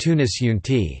 Favit Neptunus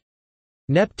Unti.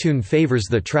 Neptune favors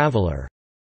the traveller.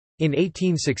 In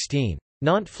 1816.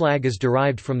 Nantes flag is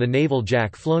derived from the naval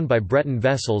jack flown by Breton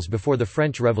vessels before the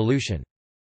French Revolution.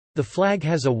 The flag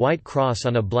has a white cross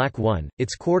on a black one,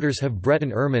 its quarters have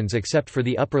Breton ermines except for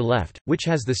the upper left, which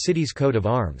has the city's coat of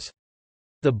arms.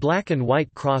 The black and white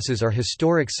crosses are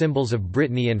historic symbols of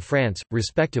Brittany and France,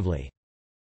 respectively.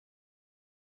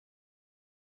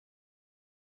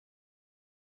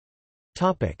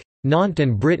 Nantes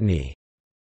and Brittany.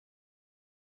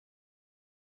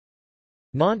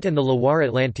 Nantes and the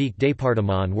Loire-Atlantique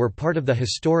département were part of the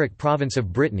historic province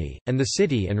of Brittany, and the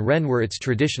city and Rennes were its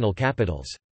traditional capitals.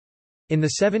 In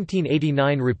the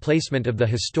 1789 replacement of the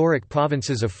historic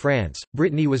provinces of France,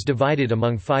 Brittany was divided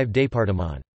among 5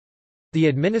 départements. The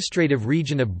administrative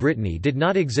region of Brittany did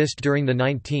not exist during the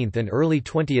 19th and early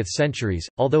 20th centuries,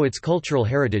 although its cultural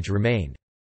heritage remained.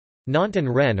 Nantes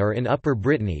and Rennes are in Upper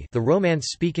Brittany, the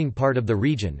Romance-speaking part of the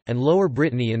region, and Lower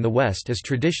Brittany in the west is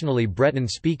traditionally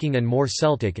Breton-speaking and more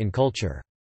Celtic in culture.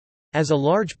 As a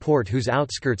large port whose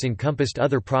outskirts encompassed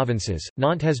other provinces,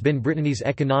 Nantes has been Brittany's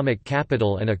economic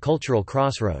capital and a cultural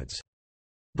crossroads.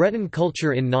 Breton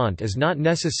culture in Nantes is not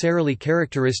necessarily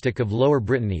characteristic of Lower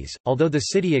Brittany's, although the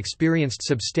city experienced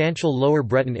substantial Lower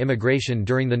Breton immigration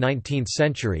during the 19th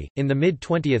century. In the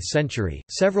mid-20th century,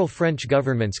 several French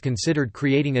governments considered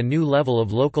creating a new level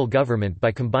of local government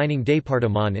by combining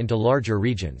départements into larger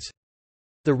regions.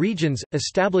 The regions,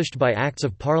 established by Acts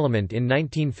of Parliament in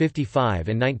 1955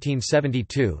 and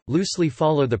 1972, loosely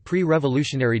follow the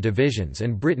pre-revolutionary divisions,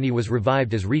 and Brittany was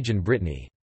revived as Region Brittany.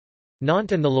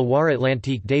 Nantes and the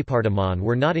Loire-Atlantique département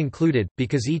were not included,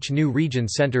 because each new region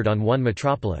centered on one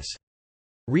metropolis.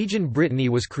 Region Brittany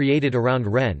was created around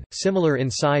Rennes, similar in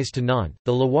size to Nantes.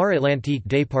 The Loire-Atlantique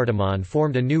département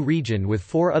formed a new region with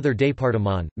 4 other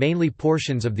départements, mainly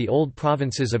portions of the old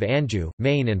provinces of Anjou,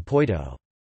 Maine and Poitou.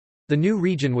 The new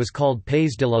region was called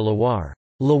Pays de la Loire,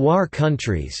 Loire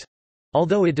countries,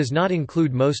 although it does not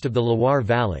include most of the Loire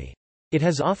Valley. It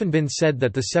has often been said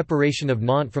that the separation of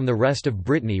Nantes from the rest of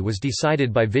Brittany was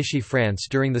decided by Vichy France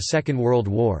during the Second World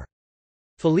War.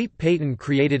 Philippe Pétain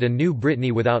created a new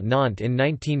Brittany without Nantes in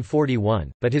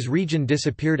 1941, but his region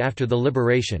disappeared after the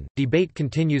liberation. Debate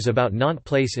continues about Nantes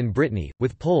place in Brittany,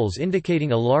 with polls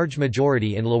indicating a large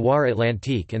majority in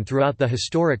Loire-Atlantique and throughout the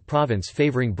historic province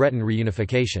favoring Breton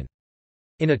reunification.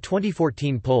 In a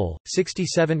 2014 poll,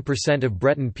 67% of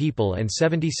Breton people and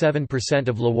 77%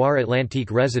 of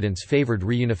Loire-Atlantique residents favored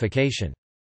reunification.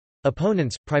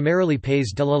 Opponents, primarily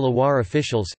Pays de la Loire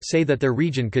officials, say that their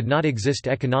region could not exist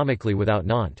economically without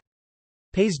Nantes.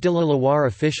 Pays de la Loire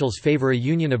officials favor a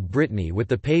union of Brittany with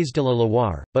the Pays de la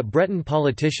Loire, but Breton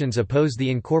politicians oppose the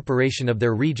incorporation of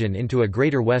their region into a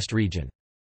Greater West region.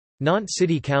 Nantes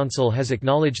City Council has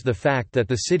acknowledged the fact that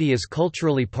the city is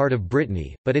culturally part of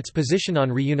Brittany, but its position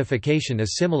on reunification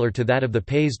is similar to that of the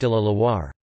Pays de la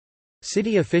Loire.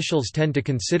 City officials tend to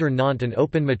consider Nantes an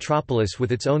open metropolis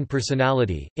with its own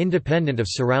personality, independent of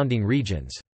surrounding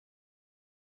regions.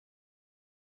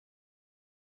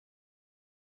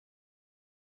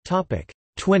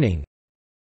 Twinning.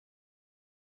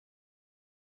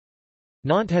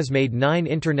 Nantes has made 9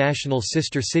 international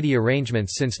sister city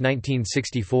arrangements since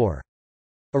 1964.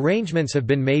 Arrangements have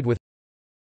been made with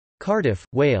Cardiff,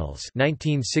 Wales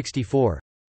 1964,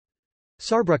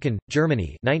 Saarbrücken,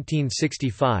 Germany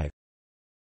 1965,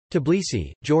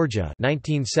 Tbilisi, Georgia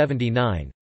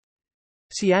 1979,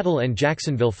 Seattle and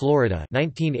Jacksonville, Florida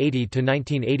 1980 to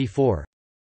 1984,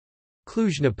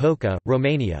 Cluj-Napoca,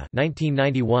 Romania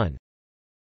 1991,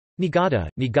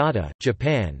 Niigata,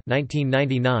 Japan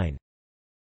 1999,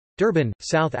 Durban,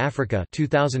 South Africa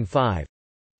 2005,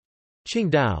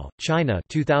 Qingdao, China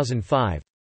 2005,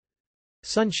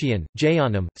 Suncheon,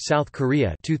 Jeonnam, South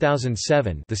Korea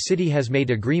 2007. The city has made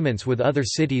agreements with other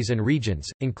cities and regions,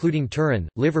 including Turin,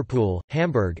 Liverpool,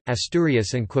 Hamburg,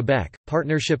 Asturias and Quebec.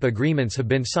 Partnership agreements have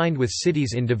been signed with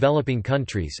cities in developing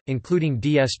countries, including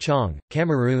DS Chong,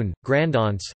 Cameroon,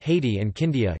 Grand'Anse, Haiti and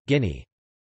Kindia, Guinea.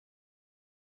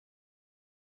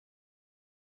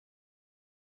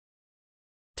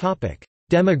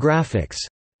 Demographics.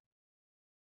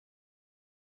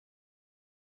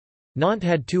 Nantes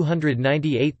had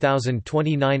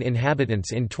 298,029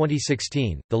 inhabitants in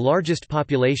 2016, the largest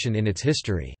population in its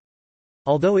history.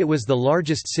 Although it was the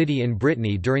largest city in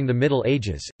Brittany during the Middle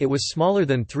Ages, it was smaller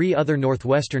than 3 other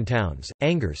northwestern towns,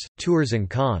 Angers, Tours and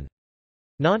Caen.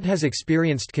 Nantes has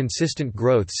experienced consistent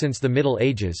growth since the Middle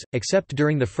Ages, except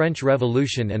during the French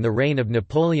Revolution and the reign of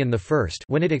Napoleon I,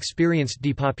 when it experienced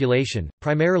depopulation,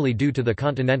 primarily due to the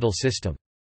continental system.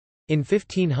 In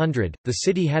 1500, the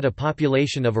city had a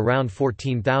population of around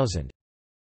 14,000.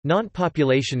 Nantes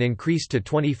population increased to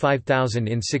 25,000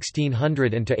 in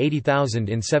 1600 and to 80,000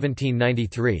 in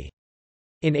 1793.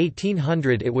 In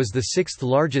 1800 it was the sixth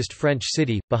largest French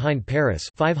city, behind Paris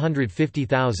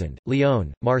 550,000,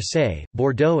 Lyon, Marseille,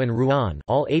 Bordeaux and Rouen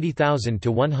all 80,000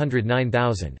 to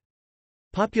 109,000.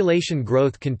 Population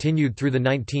growth continued through the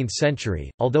 19th century,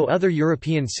 although other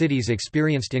European cities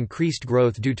experienced increased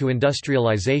growth due to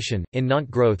industrialization, in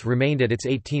Nantes growth remained at its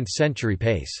 18th century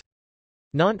pace.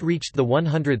 Nantes reached the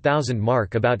 100,000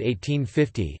 mark about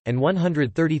 1850, and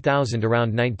 130,000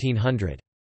 around 1900.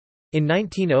 In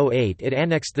 1908 it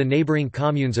annexed the neighbouring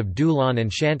communes of Doullens and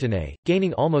Chantenay,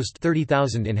 gaining almost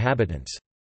 30,000 inhabitants.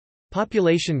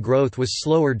 Population growth was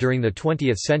slower during the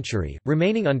 20th century,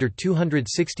 remaining under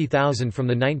 260,000 from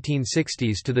the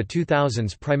 1960s to the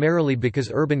 2000s primarily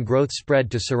because urban growth spread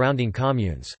to surrounding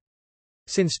communes.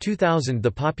 Since 2000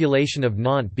 the population of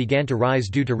Nantes began to rise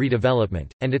due to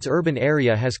redevelopment, and its urban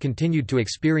area has continued to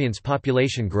experience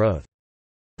population growth.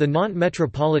 The Nantes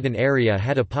metropolitan area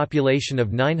had a population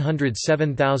of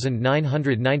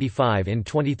 907,995 in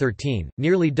 2013,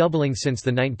 nearly doubling since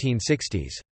the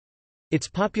 1960s. Its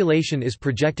population is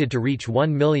projected to reach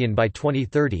 1 million by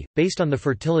 2030. Based on the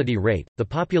fertility rate, the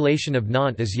population of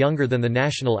Nantes is younger than the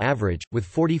national average, with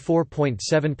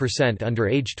 44.7% under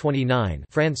age 29,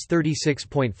 France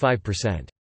 36.5%.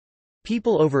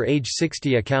 People over age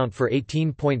 60 account for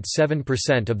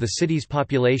 18.7% of the city's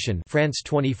population, France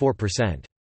 24%.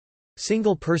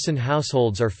 Single-person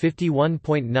households are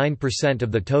 51.9%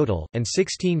 of the total, and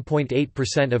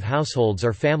 16.8% of households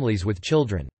are families with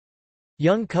children.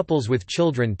 Young couples with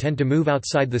children tend to move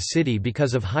outside the city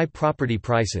because of high property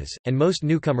prices, and most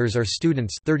newcomers are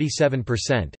students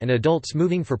 37% and adults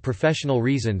moving for professional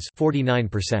reasons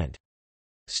 49%.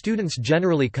 Students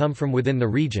generally come from within the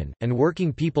region, and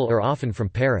working people are often from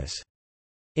Paris.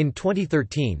 In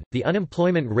 2013, the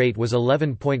unemployment rate was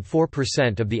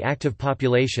 11.4% of the active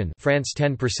population, France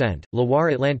 10%,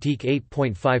 Loire-Atlantique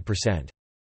 8.5%.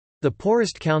 The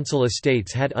poorest council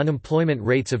estates had unemployment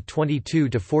rates of 22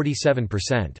 to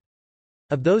 47%.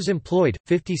 Of those employed,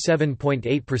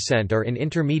 57.8% are in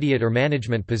intermediate or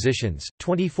management positions,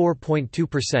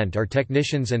 24.2% are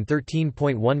technicians and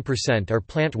 13.1% are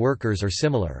plant workers or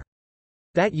similar.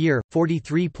 That year,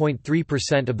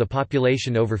 43.3% of the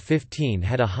population over 15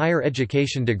 had a higher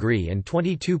education degree and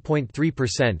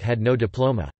 22.3% had no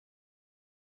diploma.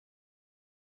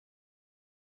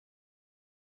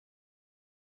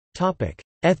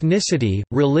 Ethnicity,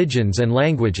 religions and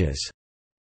languages.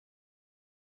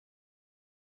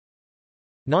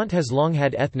 Nantes has long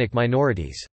had ethnic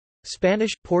minorities.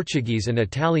 Spanish, Portuguese and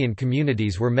Italian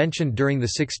communities were mentioned during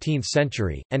the 16th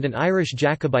century, and an Irish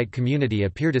Jacobite community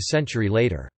appeared a century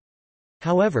later.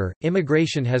 However,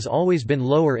 immigration has always been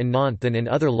lower in Nantes than in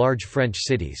other large French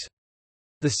cities.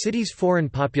 The city's foreign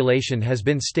population has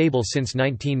been stable since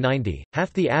 1990,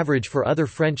 half the average for other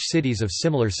French cities of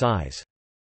similar size.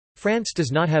 France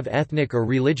does not have ethnic or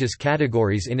religious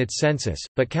categories in its census,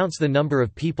 but counts the number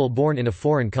of people born in a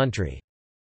foreign country.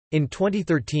 In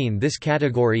 2013 this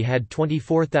category had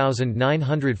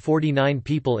 24,949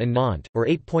 people in Nantes, or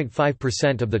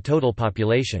 8.5% of the total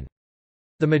population.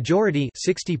 The majority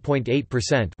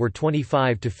 60.8% were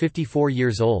 25 to 54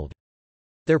 years old.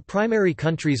 Their primary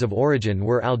countries of origin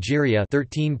were Algeria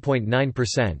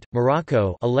 13.9%,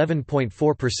 Morocco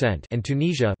 11.4% and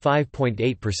Tunisia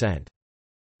 5.8%.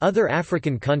 Other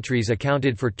African countries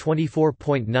accounted for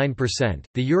 24.9%,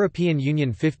 the European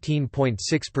Union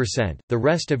 15.6%, the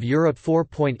rest of Europe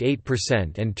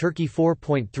 4.8% and Turkey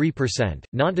 4.3%.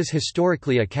 Nantes is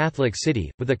historically a Catholic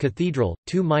city, with a cathedral,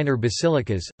 2 minor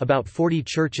basilicas, about 40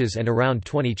 churches and around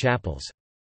 20 chapels.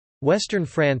 Western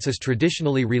France is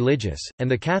traditionally religious, and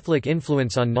the Catholic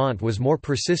influence on Nantes was more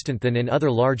persistent than in other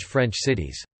large French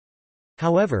cities.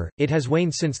 However, it has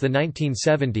waned since the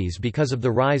 1970s because of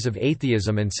the rise of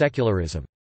atheism and secularism.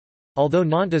 Although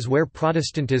Nantes is where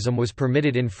Protestantism was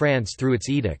permitted in France through its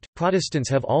edict, Protestants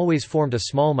have always formed a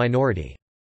small minority.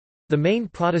 The main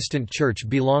Protestant church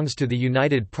belongs to the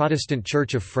United Protestant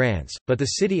Church of France, but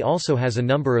the city also has a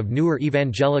number of newer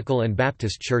evangelical and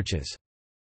Baptist churches.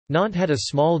 Nantes had a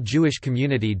small Jewish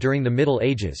community during the Middle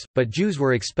Ages, but Jews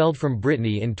were expelled from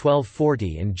Brittany in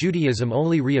 1240 and Judaism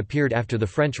only reappeared after the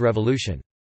French Revolution.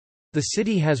 The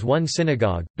city has one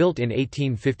synagogue, built in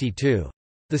 1852.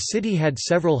 The city had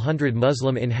several hundred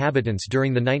Muslim inhabitants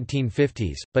during the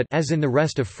 1950s, but as in the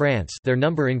rest of France, their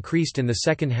number increased in the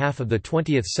second half of the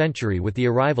 20th century with the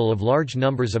arrival of large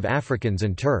numbers of Africans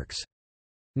and Turks.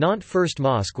 Nantes' first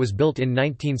mosque was built in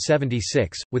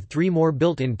 1976, with 3 more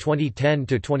built in 2010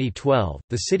 to 2012.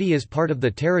 The city is part of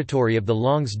the territory of the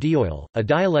Langues d'Oil, a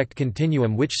dialect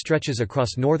continuum which stretches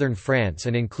across northern France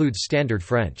and includes Standard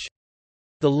French.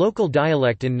 The local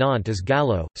dialect in Nantes is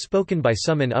Gallo, spoken by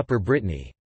some in Upper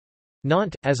Brittany.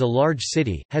 Nantes, as a large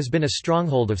city, has been a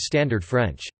stronghold of Standard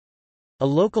French. A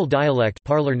local dialect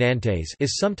Parler Nantais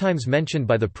is sometimes mentioned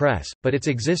by the press, but its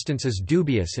existence is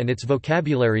dubious and its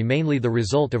vocabulary mainly the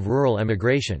result of rural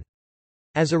emigration.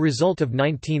 As a result of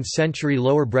 19th-century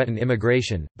Lower Breton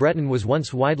immigration, Breton was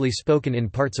once widely spoken in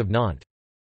parts of Nantes.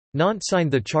 Nantes signed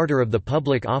the Charter of the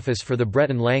Public Office for the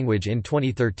Breton language in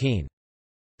 2013.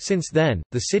 Since then,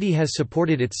 the city has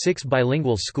supported its 6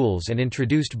 bilingual schools and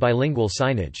introduced bilingual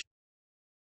signage.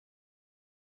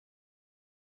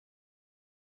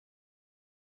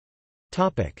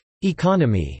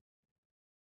 Economy.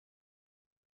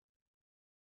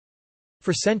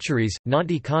 For centuries,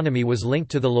 Nantes' economy was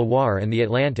linked to the Loire and the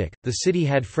Atlantic. The city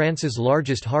had France's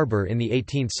largest harbour in the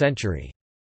 18th century.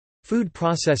 Food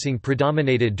processing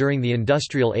predominated during the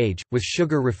Industrial Age, with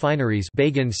sugar refineries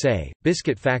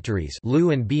biscuit factories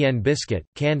Lou and Bien biscuit,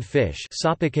 canned fish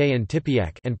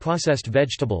and processed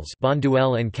vegetables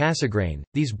Bonduelle and Cassegrain.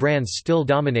 These brands still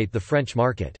dominate the French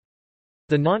market.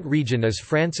 The Nantes region is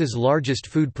France's largest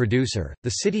food producer.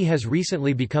 The city has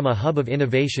recently become a hub of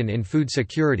innovation in food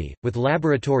security, with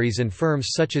laboratories and firms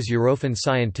such as Eurofins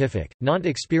Scientific. Nantes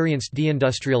experienced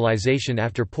deindustrialization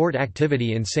after port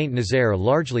activity in Saint-Nazaire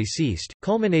largely ceased,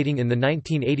 culminating in the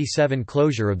 1987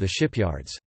 closure of the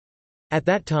shipyards. At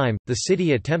that time, the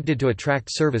city attempted to attract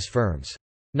service firms.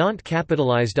 Nantes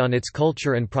capitalized on its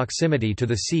culture and proximity to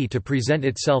the sea to present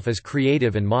itself as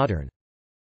creative and modern.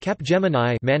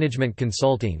 Capgemini Management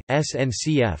Consulting,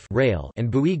 SNCF Rail,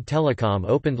 and Bouygues Telecom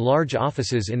opened large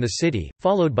offices in the city,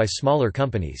 followed by smaller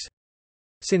companies.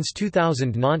 Since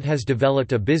 2000, Nantes has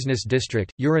developed a business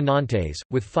district, Euro-Nantais,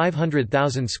 with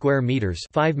 500,000 square meters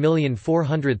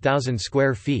 (5,400,000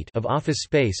 square feet) of office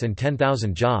space and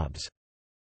 10,000 jobs.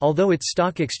 Although its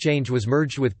stock exchange was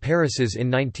merged with Paris's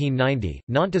in 1990,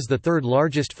 Nantes is the third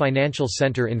largest financial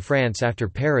center in France after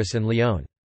Paris and Lyon.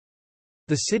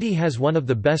 The city has one of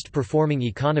the best-performing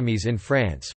economies in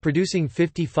France, producing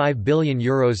 €55 billion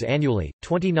annually.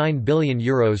 €29 billion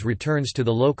returns to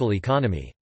the local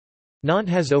economy.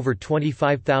 Nantes has over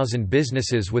 25,000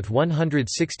 businesses with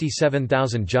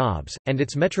 167,000 jobs, and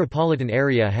its metropolitan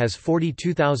area has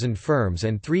 42,000 firms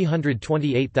and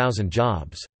 328,000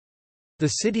 jobs. The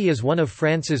city is one of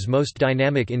France's most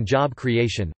dynamic in job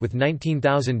creation, with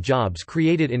 19,000 jobs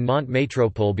created in Nantes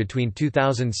Métropole between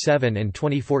 2007 and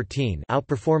 2014,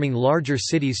 outperforming larger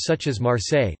cities such as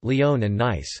Marseille, Lyon and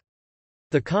Nice.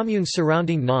 The communes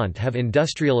surrounding Nantes have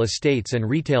industrial estates and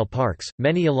retail parks,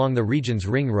 many along the region's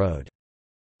ring road.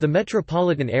 The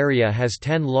metropolitan area has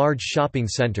 10 large shopping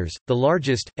centres. The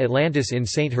largest, Atlantis in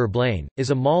Saint-Herblain,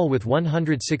 is a mall with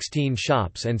 116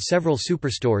 shops and several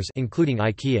superstores including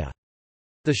IKEA.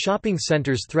 The shopping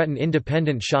centres threaten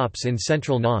independent shops in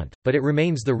central Nantes, but it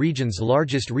remains the region's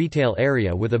largest retail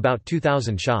area with about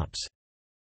 2,000 shops.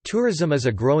 Tourism is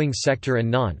a growing sector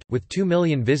and Nantes, with 2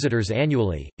 million visitors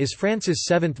annually, is France's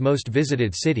 7th most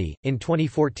visited city. In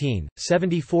 2014,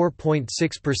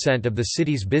 74.6% of the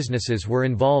city's businesses were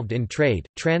involved in trade,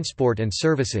 transport and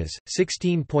services,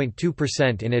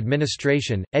 16.2% in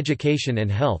administration, education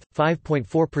and health,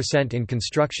 5.4% in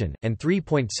construction, and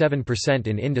 3.7%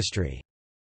 in industry.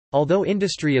 Although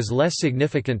industry is less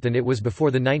significant than it was before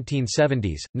the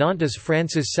 1970s, Nantes is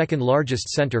France's second-largest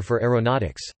centre for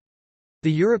aeronautics.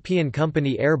 The European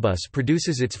company Airbus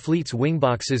produces its fleet's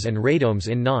wingboxes and radomes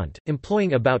in Nantes,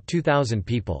 employing about 2,000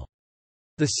 people.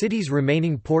 The city's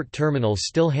remaining port terminal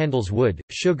still handles wood,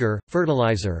 sugar,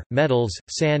 fertilizer, metals,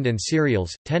 sand and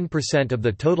cereals, 10% of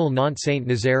the total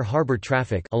Nantes-Saint-Nazaire harbour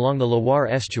traffic along the Loire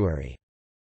estuary.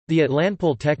 The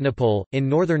Atlantpole Technopole, in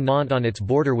northern Nantes on its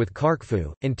border with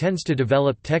Carquefou, intends to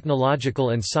develop technological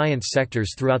and science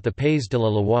sectors throughout the Pays de la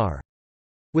Loire.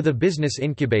 With a business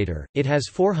incubator, it has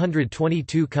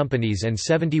 422 companies and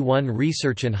 71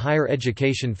 research and higher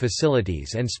education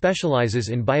facilities and specializes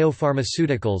in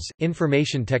biopharmaceuticals,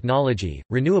 information technology,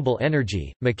 renewable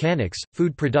energy, mechanics,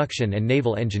 food production and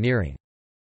naval engineering.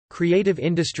 Creative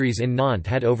industries in Nantes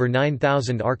had over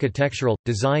 9,000 architectural,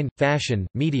 design, fashion,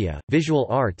 media, visual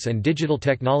arts and digital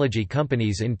technology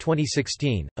companies in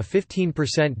 2016, a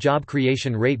 15% job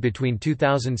creation rate between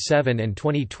 2007 and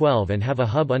 2012 and have a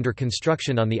hub under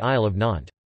construction on the Isle of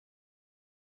Nantes.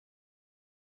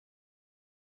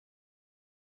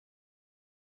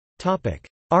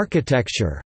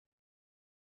 Architecture.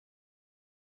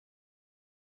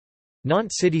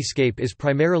 Nantes cityscape is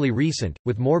primarily recent,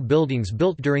 with more buildings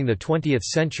built during the 20th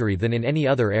century than in any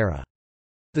other era.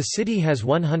 The city has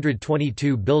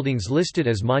 122 buildings listed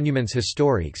as monuments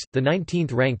historiques, the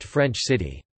 19th-ranked French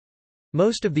city.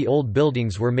 Most of the old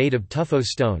buildings were made of tuffeau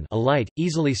stone, a light,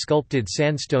 easily sculpted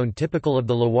sandstone typical of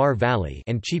the Loire Valley,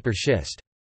 and cheaper schist.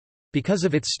 Because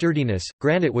of its sturdiness,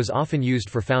 granite was often used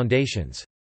for foundations.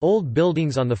 Old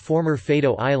buildings on the former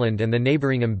Feydeau Island and the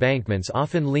neighboring embankments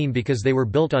often lean because they were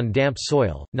built on damp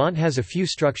soil. Nantes has a few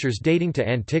structures dating to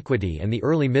antiquity and the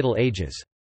early Middle Ages.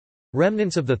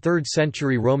 Remnants of the 3rd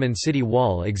century Roman city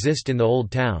wall exist in the Old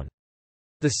Town.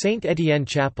 The Saint Étienne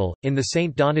Chapel, in the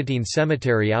Saint Donatien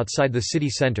Cemetery outside the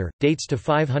city centre, dates to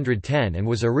 510 and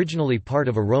was originally part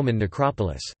of a Roman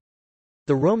necropolis.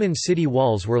 The Roman city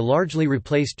walls were largely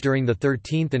replaced during the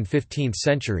 13th and 15th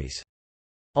centuries.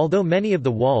 Although many of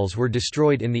the walls were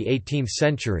destroyed in the 18th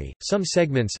century, some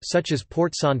segments such as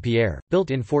Porte Saint-Pierre, built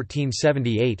in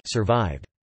 1478, survived.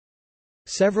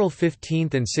 Several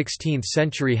 15th and 16th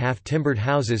century half-timbered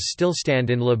houses still stand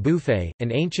in Le Bouffay,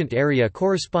 an ancient area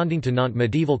corresponding to Nantes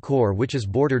medieval core which is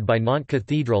bordered by Nantes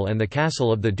Cathedral and the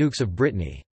castle of the Dukes of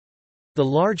Brittany. The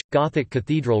large, Gothic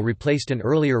cathedral replaced an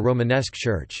earlier Romanesque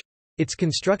church. Its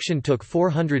construction took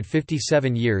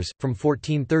 457 years, from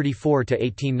 1434 to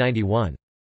 1891.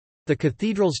 The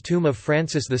cathedral's tomb of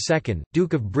Francis II,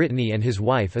 Duke of Brittany and his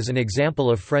wife is an example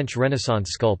of French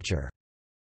Renaissance sculpture.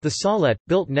 The Saulette,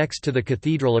 built next to the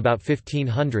cathedral about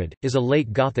 1500, is a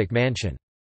late Gothic mansion.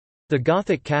 The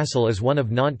Gothic castle is one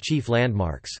of Nantes' chief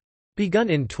landmarks.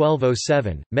 Begun in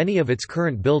 1207, many of its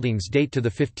current buildings date to the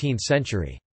 15th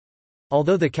century.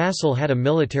 Although the castle had a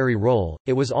military role,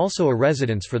 it was also a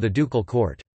residence for the ducal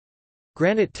court.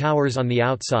 Granite towers on the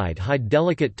outside hide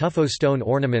delicate tuffeau stone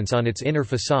ornaments on its inner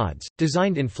facades,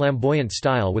 designed in flamboyant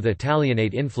style with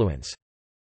Italianate influence.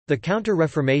 The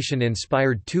Counter-Reformation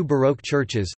inspired two Baroque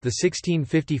churches, the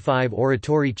 1655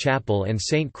 Oratory Chapel and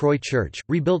St. Croix Church,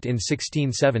 rebuilt in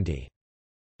 1670.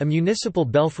 A municipal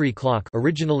belfry clock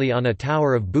originally on a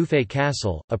tower of Bouffay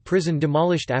Castle, a prison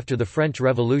demolished after the French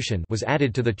Revolution, was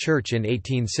added to the church in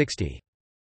 1860.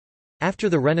 After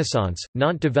the Renaissance,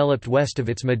 Nantes developed west of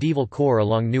its medieval core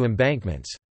along new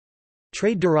embankments.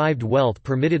 Trade-derived wealth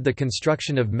permitted the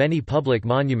construction of many public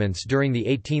monuments during the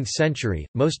 18th century,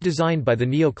 most designed by the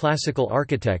neoclassical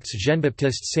architects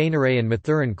Jean-Baptiste Seigneret and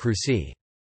Mathurin Crucy.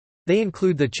 They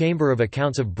include the Chamber of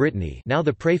Accounts of Brittany, now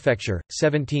the Prefecture,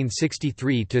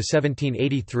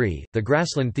 1763–1783, the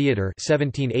Grassland Theatre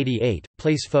 1788,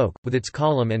 Place Foch, with its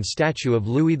column and statue of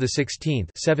Louis XVI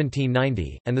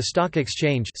 1790, and the Stock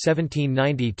Exchange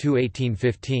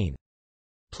 1790–1815.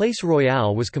 Place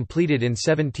Royale was completed in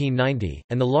 1790,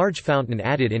 and the large fountain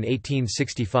added in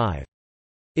 1865.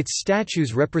 Its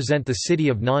statues represent the city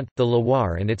of Nantes, the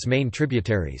Loire and its main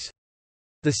tributaries.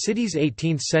 The city's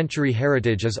 18th-century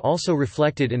heritage is also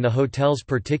reflected in the hotels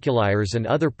particuliers and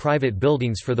other private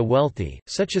buildings for the wealthy,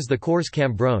 such as the Cours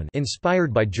Cambronne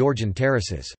inspired by Georgian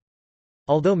terraces.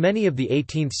 Although many of the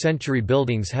 18th-century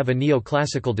buildings have a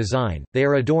neoclassical design, they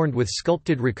are adorned with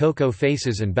sculpted rococo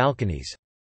faces and balconies.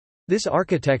 This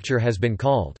architecture has been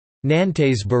called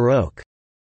Nantes Baroque.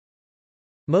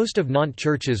 Most of Nantes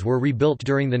churches were rebuilt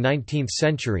during the 19th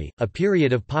century, a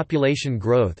period of population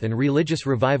growth and religious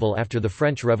revival after the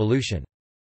French Revolution.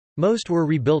 Most were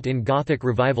rebuilt in Gothic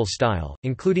Revival style,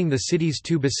 including the city's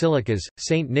two basilicas,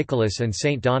 St. Nicholas and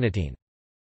St. Donatien.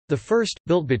 The first,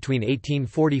 built between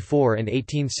 1844 and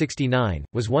 1869,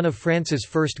 was one of France's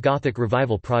first Gothic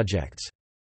Revival projects.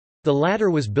 The latter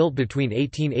was built between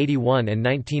 1881 and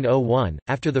 1901,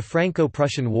 after the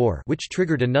Franco-Prussian War, which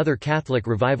triggered another Catholic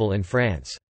revival in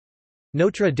France.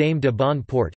 Notre Dame de Bonne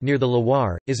Porte, near the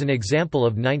Loire, is an example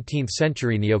of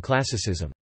 19th-century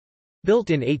neoclassicism. Built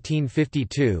in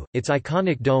 1852, its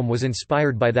iconic dome was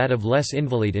inspired by that of Les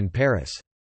Invalides in Paris.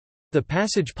 The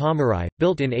Passage Pommeraye,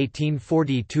 built in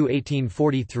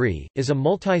 1840–1843, is a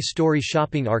multi-story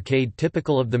shopping arcade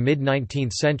typical of the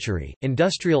mid-19th century.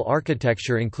 Industrial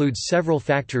architecture includes several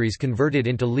factories converted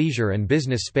into leisure and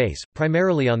business space,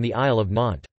 primarily on the Isle of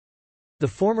Nantes. The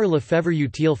former Lefebvre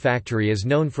Utile factory is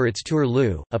known for its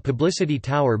Tour-Lou, a publicity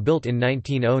tower built in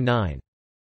 1909.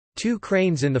 Two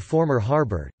cranes in the former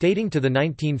harbour, dating to the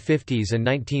 1950s and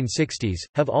 1960s,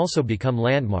 have also become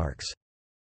landmarks.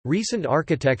 Recent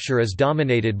architecture is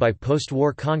dominated by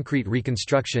post-war concrete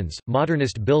reconstructions,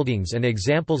 modernist buildings and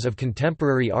examples of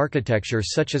contemporary architecture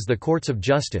such as the Courts of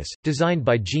Justice, designed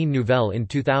by Jean Nouvel in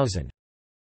 2000.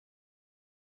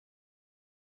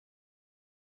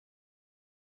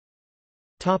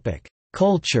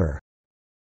 Culture.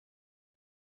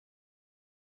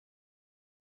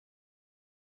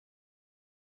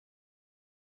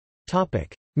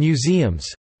 Museums.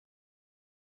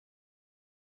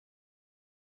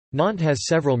 Nantes has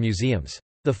several museums.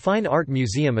 The Fine Art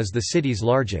Museum is the city's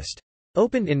largest.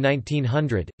 Opened in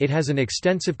 1900, it has an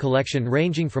extensive collection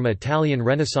ranging from Italian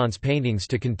Renaissance paintings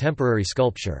to contemporary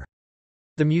sculpture.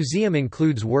 The museum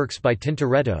includes works by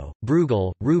Tintoretto,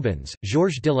 Bruegel, Rubens,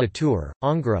 Georges de la Tour,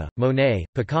 Ingres, Monet,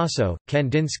 Picasso,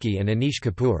 Kandinsky and Anish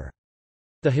Kapoor.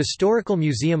 The Historical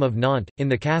Museum of Nantes, in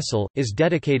the castle, is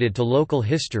dedicated to local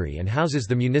history and houses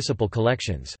the municipal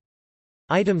collections.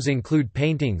 Items include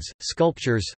paintings,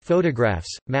 sculptures,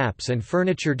 photographs, maps and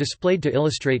furniture displayed to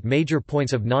illustrate major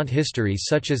points of Nantes history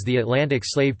such as the Atlantic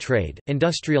slave trade,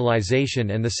 industrialization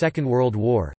and the Second World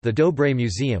War. The Dobré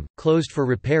Museum, closed for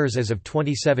repairs as of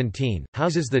 2017,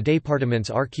 houses the département's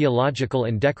archaeological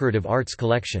and decorative arts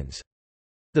collections.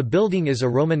 The building is a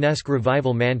Romanesque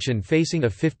revival mansion facing a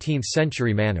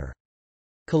 15th-century manor.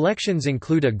 Collections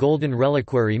include a golden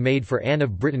reliquary made for Anne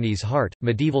of Brittany's heart,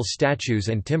 medieval statues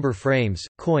and timber frames,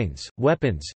 coins,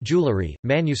 weapons, jewellery,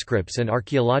 manuscripts and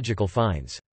archaeological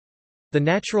finds. The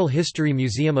Natural History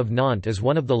Museum of Nantes is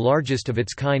one of the largest of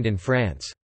its kind in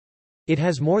France. It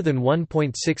has more than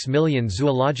 1.6 million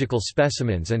zoological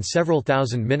specimens and several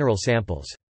thousand mineral samples.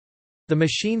 The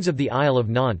Machines of the Isle of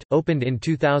Nantes, opened in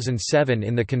 2007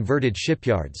 in the converted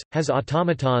shipyards, has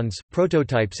automatons,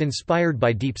 prototypes inspired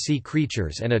by deep-sea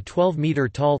creatures and a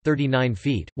 12-metre-tall (39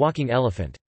 feet) walking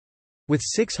elephant. With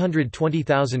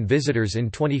 620,000 visitors in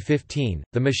 2015,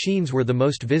 the Machines were the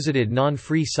most visited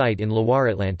non-free site in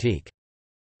Loire-Atlantique.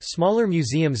 Smaller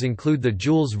museums include the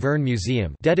Jules Verne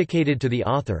Museum, dedicated to the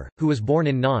author, who was born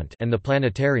in Nantes, and the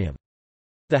Planetarium.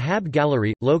 The Hab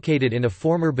Gallery, located in a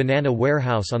former banana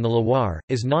warehouse on the Loire,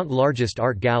 is Nantes' largest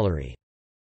art gallery.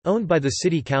 Owned by the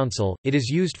city council, it is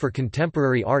used for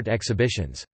contemporary art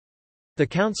exhibitions. The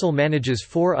council manages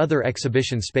 4 other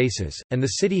exhibition spaces, and the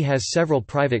city has several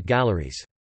private galleries.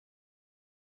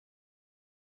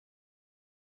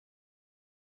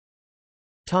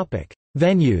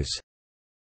 Venues.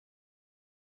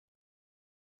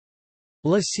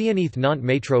 La Sienith Nantes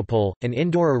Métropole, an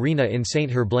indoor arena in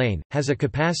Saint-Herblain, has a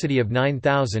capacity of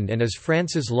 9,000 and is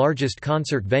France's largest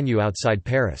concert venue outside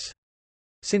Paris.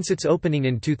 Since its opening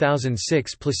in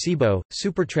 2006, Placebo,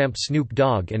 Supertramp Snoop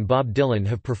Dogg and Bob Dylan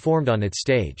have performed on its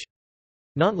stage.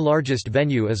 Nantes' largest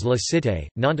venue is La Cité,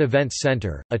 Nantes Events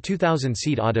Centre, a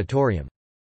 2,000-seat auditorium.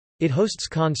 It hosts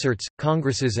concerts,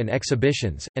 congresses and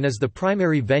exhibitions, and is the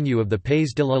primary venue of the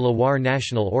Pays de la Loire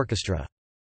National Orchestra.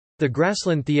 The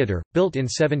Graslin Theatre, built in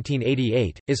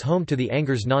 1788, is home to the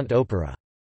Angers Nantes Opera.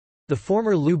 The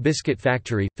former Lou Biscuit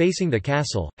Factory, facing the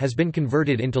castle, has been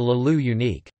converted into Le Lou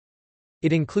Unique.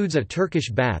 It includes a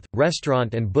Turkish bath,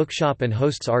 restaurant and bookshop and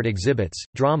hosts art exhibits,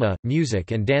 drama,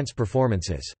 music and dance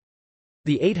performances.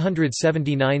 The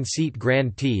 879-seat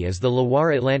Grand T is the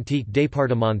Loire-Atlantique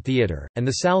Département Theatre, and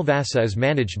the Salle Vassa is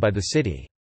managed by the city.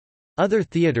 Other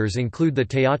theatres include the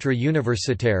Théâtre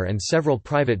Universitaire and several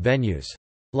private venues.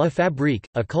 La Fabrique,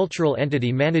 a cultural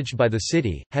entity managed by the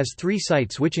city, has 3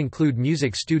 sites which include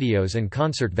music studios and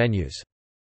concert venues.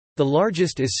 The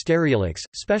largest is Stereolux,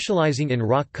 specializing in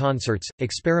rock concerts,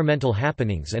 experimental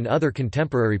happenings and other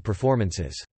contemporary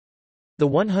performances. The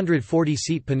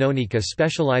 140-seat Pannonica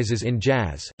specializes in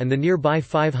jazz, and the nearby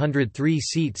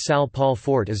 503-seat Salle Paul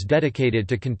Fort is dedicated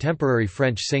to contemporary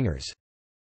French singers.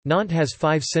 Nantes has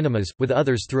 5 cinemas, with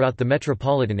others throughout the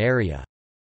metropolitan area.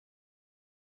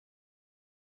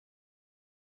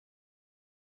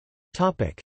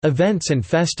 Events and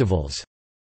festivals.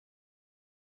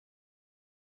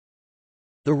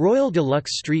 The Royal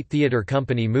Deluxe Street Theatre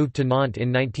Company moved to Nantes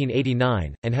in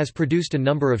 1989, and has produced a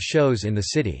number of shows in the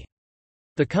city.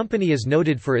 The company is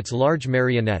noted for its large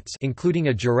marionettes including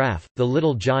a giraffe, the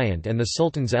Little Giant and the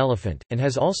Sultan's Elephant, and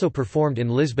has also performed in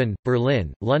Lisbon,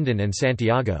 Berlin, London and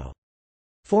Santiago.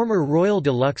 Former Royal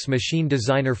Deluxe machine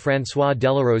designer François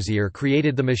Delarosière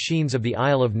created the Machines of the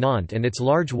Isle of Nantes and its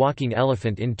large walking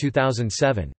elephant in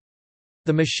 2007.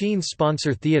 The machines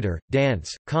sponsor theatre,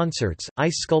 dance, concerts,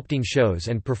 ice sculpting shows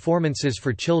and performances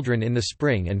for children in the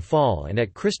spring and fall, and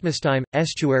at Christmastime,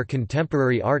 estuary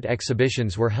contemporary art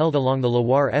exhibitions were held along the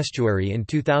Loire estuary in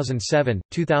 2007,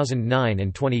 2009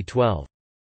 and 2012.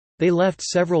 They left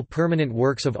several permanent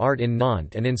works of art in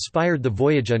Nantes and inspired the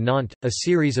Voyage à Nantes, a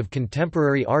series of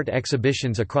contemporary art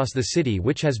exhibitions across the city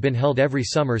which has been held every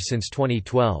summer since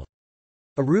 2012.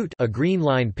 A route, a green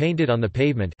line painted on the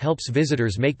pavement, helps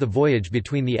visitors make the voyage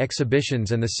between the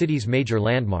exhibitions and the city's major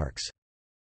landmarks.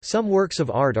 Some works of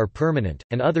art are permanent,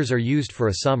 and others are used for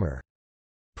a summer.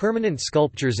 Permanent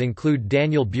sculptures include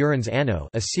Daniel Buren's Anneau,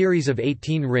 a series of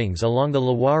 18 rings along the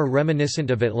Loire reminiscent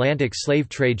of Atlantic slave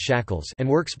trade shackles, and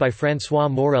works by François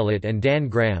Morellet and Dan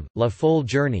Graham, La Folle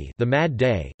Journey, The Mad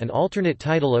Day, an alternate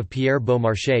title of Pierre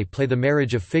Beaumarchais' play The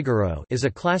Marriage of Figaro, is a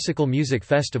classical music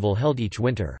festival held each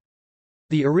winter.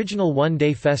 The original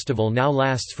one-day festival now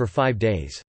lasts for 5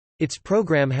 days. Its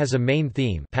program has a main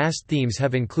theme. Past themes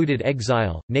have included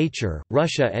exile, nature,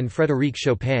 Russia and Frédéric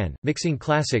Chopin, mixing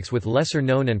classics with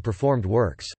lesser-known and performed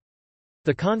works.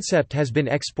 The concept has been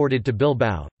exported to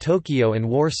Bilbao, Tokyo and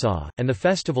Warsaw, and the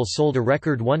festival sold a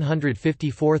record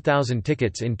 154,000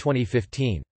 tickets in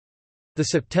 2015. The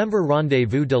September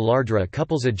Rendezvous de l'Ardre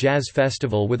couples a jazz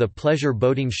festival with a pleasure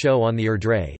boating show on the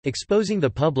Erdre, exposing the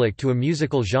public to a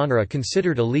musical genre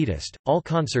considered elitist. All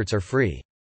concerts are free.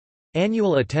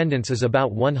 Annual attendance is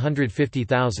about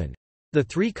 150,000. The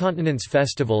Three Continents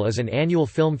Festival is an annual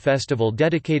film festival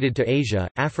dedicated to Asia,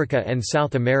 Africa and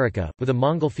South America, with a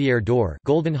Montgolfière d'Or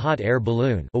Golden Hot Air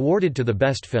Balloon awarded to the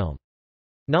best film.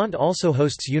 Nantes also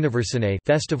hosts Univerciné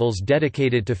festivals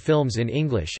dedicated to films in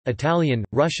English, Italian,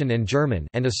 Russian and German,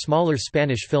 and a smaller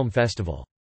Spanish film festival.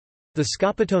 The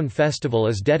Scopitone Festival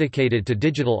is dedicated to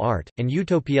digital art, and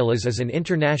Utopielas is an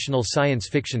international science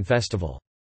fiction festival.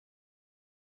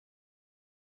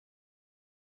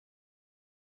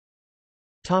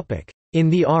 In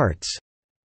the arts.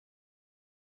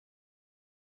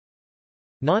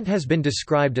 Nantes has been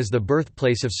described as the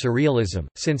birthplace of Surrealism,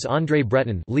 since André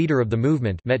Breton, leader of the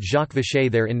movement, met Jacques Vaucher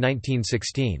there in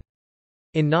 1916.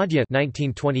 In Nadia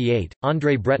 1928,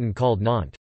 André Breton called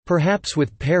Nantes, "perhaps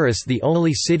with Paris the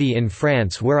only city in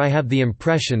France where I have the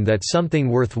impression that something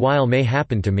worthwhile may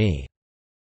happen to me."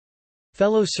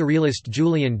 Fellow surrealist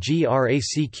Julien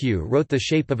Gracq wrote The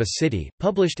Shape of a City,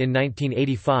 published in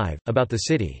 1985, about the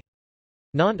city.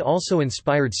 Nantes also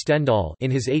inspired Stendhal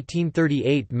in his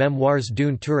 1838 Memoires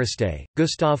d'une touriste,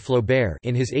 Gustave Flaubert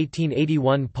in his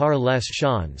 1881 Par les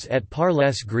champs et par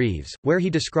les grives, where he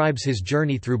describes his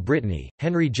journey through Brittany,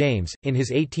 Henry James, in his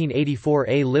 1884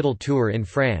 A Little Tour in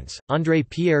France,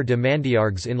 André-Pierre de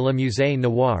Mandiargues in Le Musée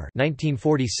Noir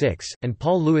 1946, and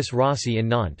Paul-Louis Rossi in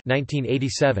Nantes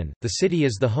 1987. The city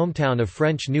is the hometown of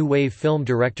French New Wave film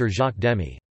director Jacques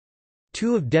Demy.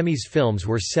 2 of Demy's films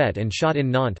were set and shot in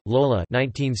Nantes, Lola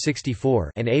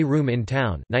 1964 and A Room in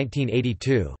Town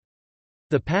 1982.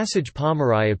 The passage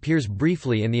Pomeroy appears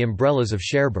briefly in The Umbrellas of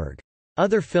Cherbourg.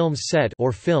 Other films set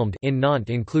or filmed in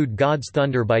Nantes include God's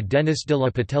Thunder by Denis de la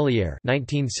Patellière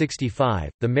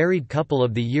 1965, The Married Couple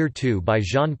of the Year 2 by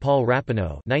Jean-Paul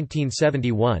Rappeneau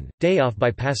 1971, Day Off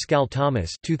by Pascal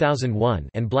Thomas 2001,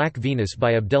 and Black Venus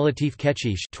by Abdelatif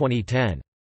Kechiche 2010.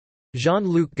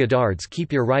 Jean-Luc Godard's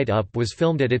Keep Your Right Up was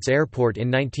filmed at its airport in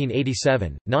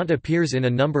 1987. Nantes appears in a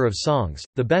number of songs,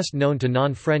 the best known to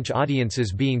non-French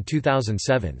audiences being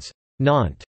 2007's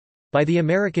Nantes by the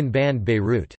American band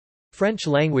Beirut.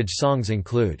 French-language songs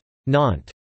include Nantes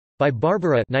by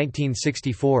Barbara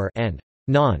 1964 and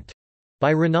Nantes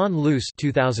by Renan Luce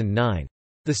 2009.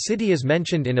 The city is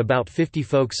mentioned in about 50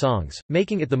 folk songs,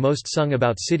 making it the most sung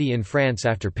about city in France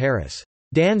after Paris.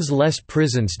 Dans les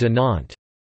prisons de Nantes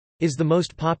is the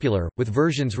most popular, with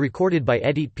versions recorded by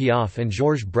Edith Piaf and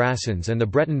Georges Brassens and the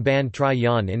Breton band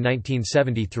Tri-Yon in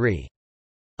 1973.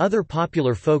 Other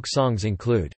popular folk songs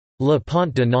include Le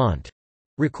Pont de Nantes,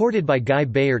 recorded by Guy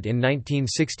Bayart in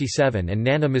 1967 and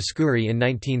Nana Mouskouri in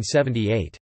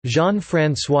 1978,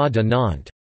 Jean-François de Nantes,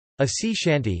 a sea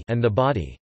shanty, and The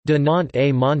Body de Nantes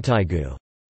et Montaigu.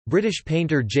 British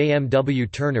painter J. M. W.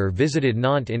 Turner visited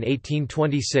Nantes in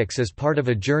 1826 as part of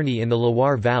a journey in the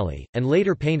Loire Valley, and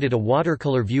later painted a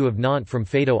watercolour view of Nantes from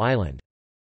Feydeau Island.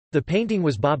 The painting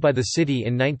was bought by the city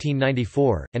in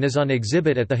 1994, and is on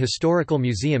exhibit at the Historical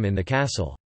Museum in the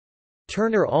castle.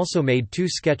 Turner also made 2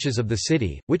 sketches of the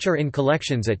city, which are in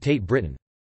collections at Tate Britain.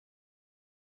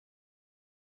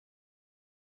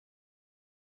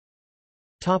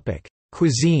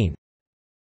 Cuisine.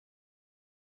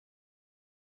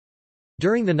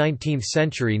 During the 19th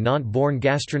century, Nantes-born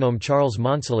gastronome Charles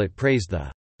Moncelet praised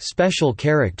the «special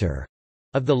character»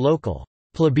 of the local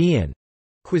 «plebeian»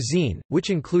 cuisine,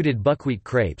 which included buckwheat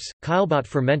crepes, Caillebotte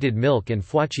fermented milk and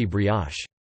foichi brioche.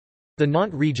 The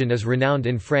Nantes region is renowned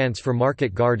in France for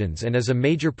market gardens and is a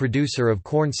major producer of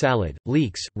corn salad,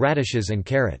 leeks, radishes and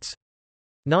carrots.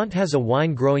 Nantes has a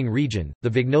wine-growing region, the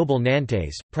Vignoble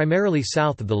Nantais, primarily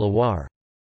south of the Loire.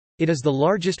 It is the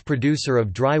largest producer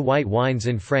of dry white wines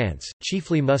in France,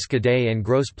 chiefly Muscadet and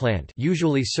Gros Plant,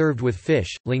 usually served with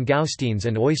fish, langoustines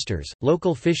and oysters.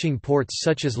 Local fishing ports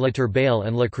such as La Turballe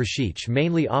and La Crechiche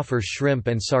mainly offer shrimp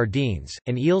and sardines,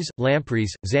 and eels,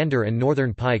 lampreys, zander and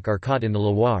northern pike are caught in the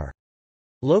Loire.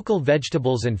 Local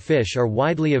vegetables and fish are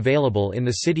widely available in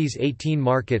the city's 18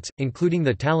 markets, including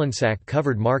the Talensac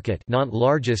Covered Market, Nantes'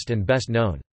 largest and best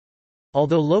known.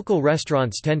 Although local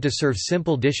restaurants tend to serve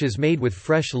simple dishes made with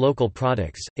fresh local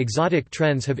products, exotic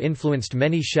trends have influenced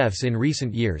many chefs in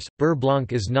recent years. Beurre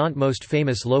blanc is Nantes' most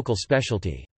famous local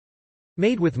specialty.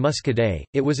 Made with muscadet,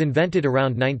 it was invented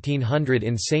around 1900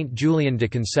 in Saint-Julien de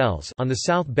Concelles on the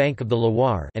south bank of the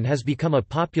Loire and has become a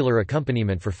popular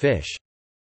accompaniment for fish.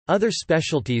 Other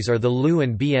specialties are the Lou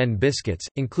and Bien biscuits,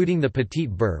 including the Petit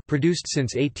Beurre produced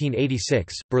since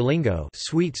 1886, berlingot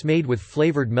sweets made with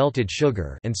flavored melted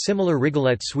sugar and similar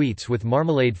rigolette sweets with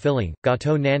marmalade filling,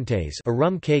 gâteau nantais a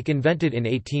rum cake invented in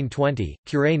 1820,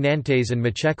 curé nantais and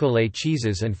machecolé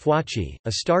cheeses and foichi,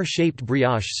 a star-shaped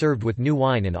brioche served with new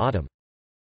wine in autumn.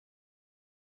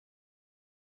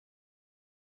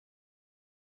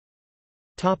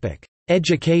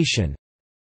 Education.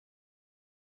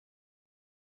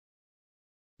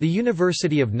 The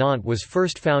University of Nantes was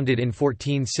first founded in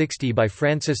 1460 by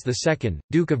Francis II,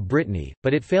 Duke of Brittany,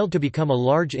 but it failed to become a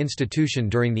large institution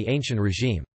during the ancient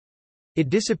regime. It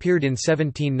disappeared in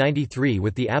 1793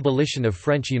 with the abolition of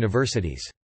French universities.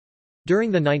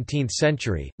 During the 19th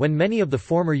century, when many of the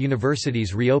former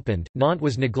universities reopened, Nantes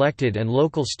was neglected and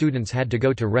local students had to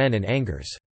go to Rennes and Angers.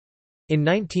 In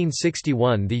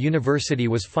 1961 the university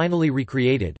was finally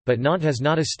recreated, but Nantes has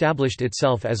not established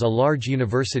itself as a large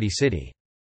university city.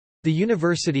 The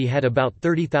university had about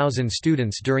 30,000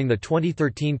 students during the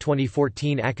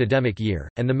 2013-2014 academic year,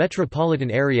 and the metropolitan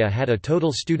area had a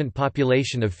total student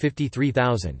population of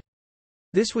 53,000.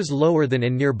 This was lower than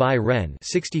in nearby Rennes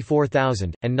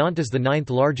 64,000, and Nantes is the ninth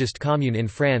largest commune in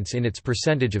France in its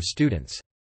percentage of students.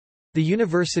 The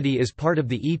university is part of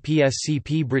the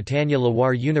EPSCP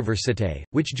Bretagne-Loire Université,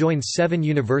 which joins 7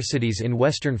 universities in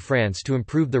western France to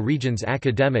improve the region's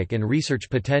academic and research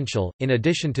potential. In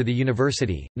addition to the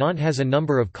university, Nantes has a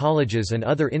number of colleges and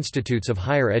other institutes of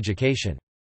higher education.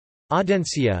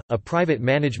 Audencia, a private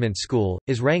management school,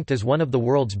 is ranked as one of the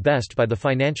world's best by the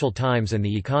Financial Times and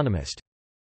The Economist.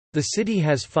 The city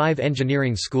has 5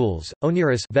 engineering schools: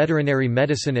 Oniris Veterinary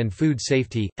Medicine and Food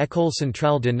Safety, École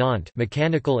Centrale de Nantes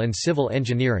Mechanical and Civil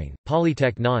Engineering,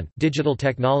 Polytech Nantes Digital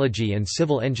Technology and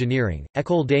Civil Engineering,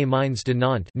 École des Mines de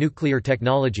Nantes Nuclear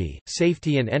Technology,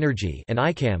 Safety and Energy, and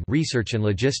ICAM Research and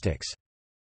Logistics.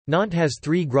 Nantes has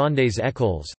 3 grandes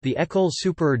écoles: the École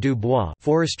supérieure du bois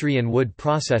Forestry and Wood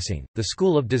Processing, the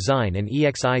School of Design, and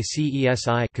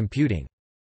EXICESI Computing.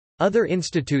 Other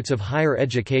institutes of higher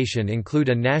education include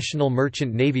a National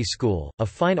Merchant Navy School, a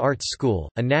Fine Arts School,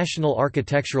 a National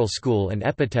Architectural School, and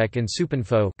Epitech and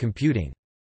Supinfo Computing.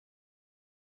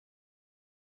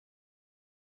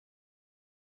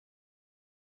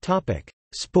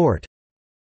 Sport.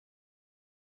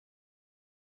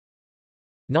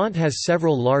 Nantes has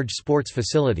several large sports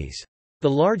facilities. The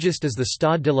largest is the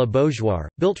Stade de la Beaujoire,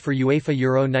 built for UEFA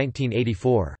Euro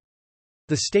 1984.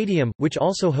 The stadium, which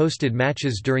also hosted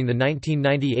matches during the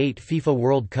 1998 FIFA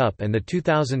World Cup and the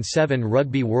 2007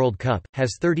 Rugby World Cup,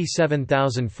 has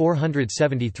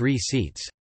 37,473 seats.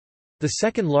 The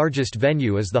second largest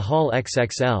venue is the Hall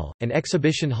XXL, an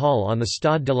exhibition hall on the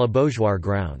Stade de la Beaujoire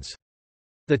grounds.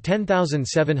 The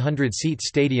 10,700-seat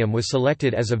stadium was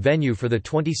selected as a venue for the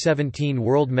 2017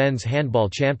 World Men's Handball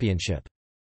Championship.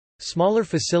 Smaller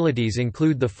facilities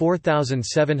include the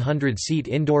 4,700-seat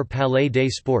indoor Palais des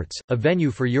Sports, a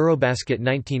venue for Eurobasket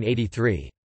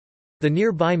 1983. The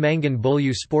nearby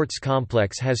Mangan-Beaulieu Sports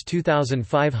Complex has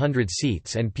 2,500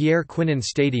 seats, and Pierre Quinin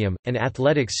Stadium, an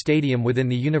athletics stadium within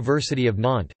the University of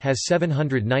Nantes, has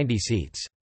 790 seats.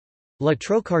 La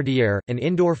Trocardière, an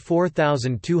indoor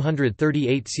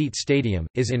 4,238-seat stadium,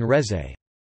 is in Rezé.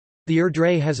 The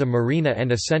Heraldry has a marina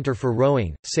and a center for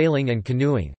rowing, sailing and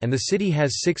canoeing, and the city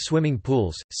has 6 swimming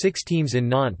pools. 6 teams in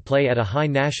Nantes play at a high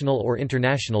national or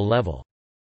international level.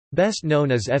 Best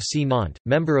known as FC Nantes,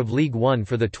 member of Ligue 1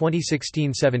 for the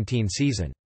 2016-17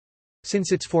 season.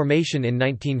 Since its formation in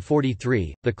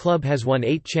 1943, the club has won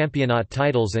 8 championnat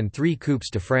titles and 3 Coupes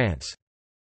de France.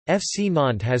 FC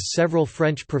Nantes has several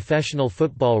French professional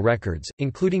football records,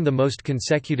 including the most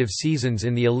consecutive seasons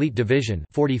in the elite division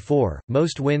 44,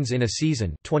 most wins in a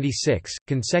season 26,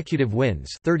 consecutive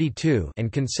wins 32,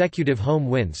 and consecutive home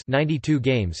wins 92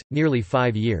 games, nearly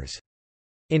 5 years.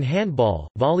 In handball,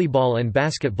 volleyball and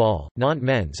basketball, Nantes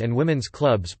men's and women's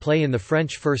clubs play in the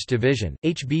French First Division.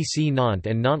 HBC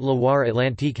Nantes and Nantes Loire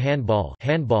Atlantique handball,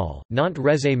 Nantes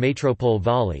Rezé Métropole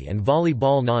volley and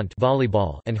volleyball Nantes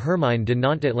volleyball, and Hermine de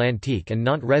Nantes Atlantique and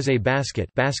Nantes Rezé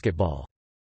basketball.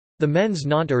 The men's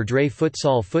Nantes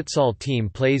futsal team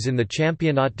plays in the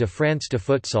Championnat de France de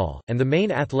futsal, and the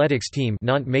main athletics team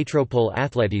Nantes Métropole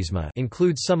Athlétisme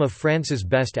includes some of France's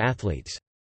best athletes.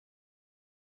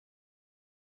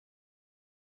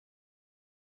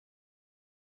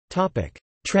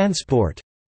 Transport.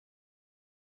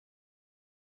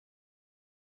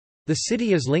 The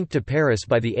city is linked to Paris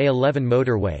by the A11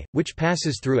 motorway, which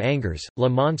passes through Angers, Le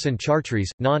Mans and Chartres.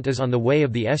 Nantes is on the Way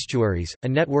of the Estuaries, a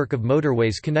network of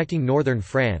motorways connecting northern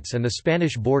France and the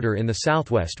Spanish border in the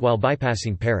southwest while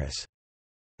bypassing Paris.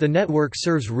 The network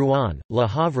serves Rouen, Le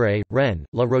Havre, Rennes,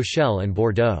 La Rochelle and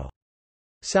Bordeaux.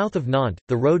 South of Nantes,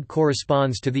 the road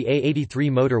corresponds to the A83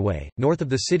 motorway, north of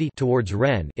the city towards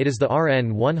Rennes it is the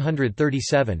RN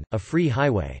 137, a free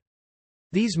highway.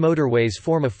 These motorways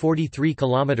form a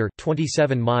 43-kilometre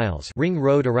 (27 miles) ring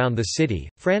road around the city,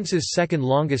 France's second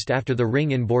longest after the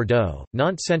ring in Bordeaux.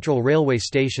 Nantes Central Railway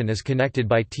Station is connected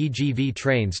by TGV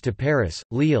trains to Paris,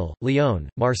 Lille, Lyon,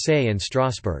 Marseille and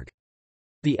Strasbourg.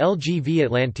 The LGV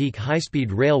Atlantique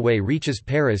high-speed railway reaches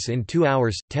Paris in 2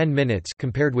 hours, 10 minutes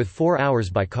compared with 4 hours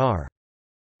by car.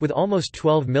 With almost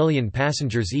 12 million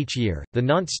passengers each year, the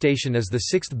Nantes station is the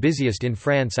sixth busiest in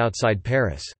France outside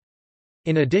Paris.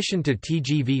 In addition to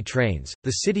TGV trains,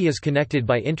 the city is connected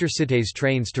by intercités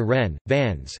trains to Rennes,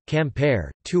 Vannes, Quimper,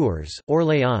 Tours,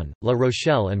 Orléans, La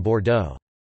Rochelle and Bordeaux.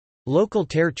 Local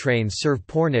TER trains serve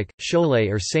Pornic,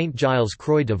 Cholet or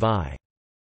Saint-Gilles-Croix-de-Vie.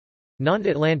 Nantes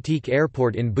Atlantique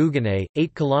Airport in Bouguenais,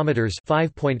 8 kilometers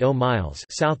 (5.0 miles)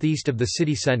 southeast of the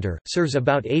city center, serves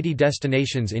about 80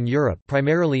 destinations in Europe,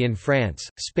 primarily in France,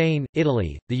 Spain,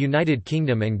 Italy, the United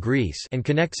Kingdom and Greece, and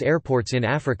connects airports in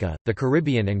Africa, the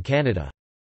Caribbean and Canada.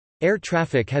 Air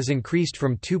traffic has increased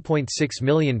from 2.6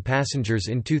 million passengers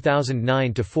in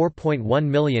 2009 to 4.1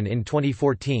 million in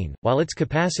 2014, while its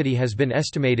capacity has been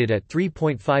estimated at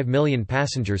 3.5 million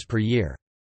passengers per year.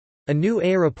 A new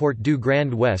Aéroport du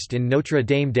Grand Ouest in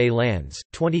Notre-Dame-des-Landes,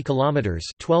 20 kilometers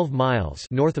 (12 miles)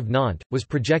 north of Nantes, was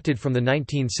projected from the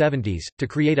 1970s to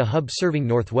create a hub serving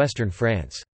northwestern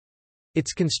France.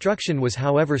 Its construction was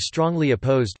however strongly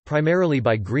opposed, primarily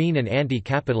by green and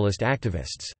anti-capitalist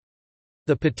activists.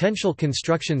 The potential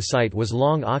construction site was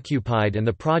long occupied and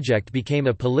the project became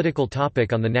a political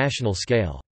topic on the national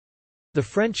scale. The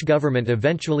French government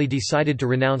eventually decided to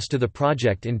renounce to the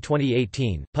project in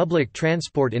 2018. Public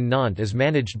transport in Nantes is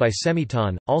managed by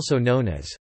Semiton, also known as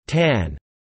TAN.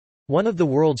 One of the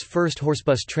world's first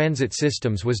horsebus transit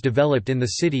systems was developed in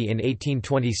the city in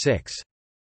 1826.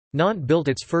 Nantes built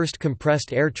its first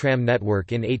compressed air tram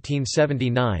network in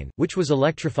 1879, which was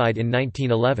electrified in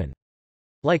 1911.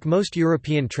 Like most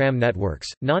European tram networks,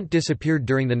 Nantes disappeared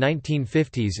during the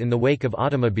 1950s in the wake of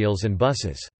automobiles and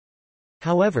buses.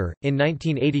 However, in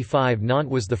 1985 Nantes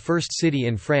was the first city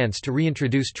in France to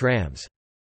reintroduce trams.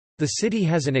 The city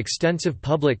has an extensive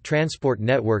public transport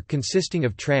network consisting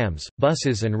of trams,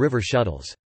 buses and river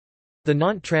shuttles. The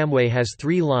Nantes tramway has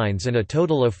 3 lines and a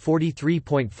total of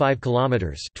 43.5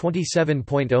 kilometers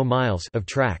 (27.0 miles) of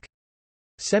track.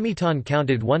 Semiton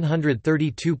counted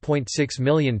 132.6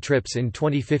 million trips in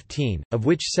 2015, of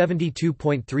which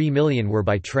 72.3 million were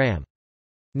by tram.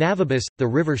 Navibus, the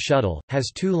river shuttle, has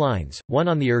 2 lines, one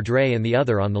on the Heraldry and the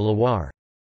other on the Loire.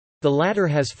 The latter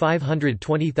has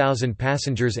 520,000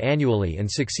 passengers annually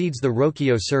and succeeds the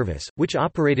Roquio service, which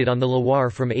operated on the Loire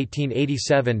from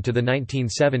 1887 to the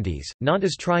 1970s. Nantes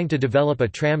is trying to develop a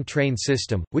tram train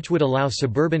system, which would allow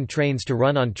suburban trains to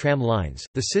run on tram lines.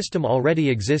 The system already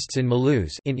exists in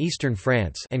Mulhouse in eastern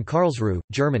France and Karlsruhe,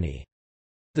 Germany.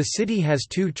 The city has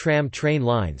 2 tram train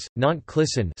lines,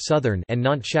 Nantes-Clisson southern and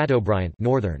Nantes-Chateaubriant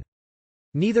northern.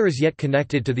 Neither is yet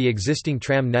connected to the existing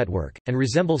tram network, and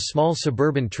resembles small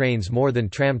suburban trains more than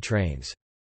tram trains.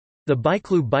 The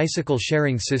Biclub bicycle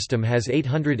sharing system has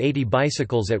 880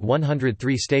 bicycles at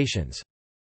 103 stations.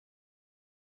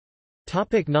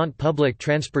 Nantes public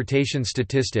transportation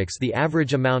statistics. The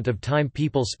average amount of time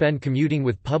people spend commuting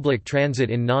with public transit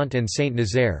in Nantes and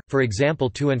Saint-Nazaire, for example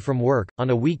to and from work, on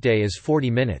a weekday is 40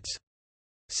 minutes.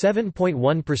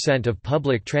 7.1% of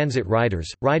public transit riders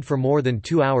ride for more than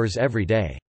 2 hours every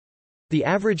day. The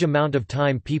average amount of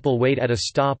time people wait at a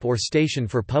stop or station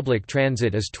for public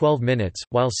transit is 12 minutes,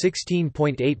 while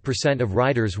 16.8% of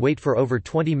riders wait for over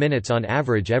 20 minutes on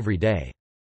average every day.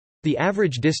 The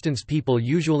average distance people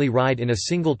usually ride in a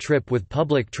single trip with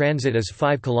public transit is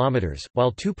 5 km,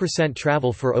 while 2%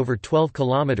 travel for over 12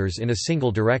 km in a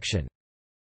single direction.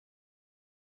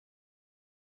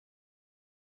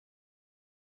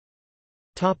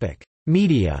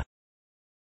 Media.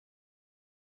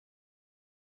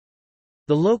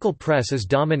 The local press is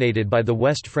dominated by the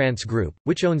West France Group,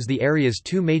 which owns the area's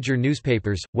 2 major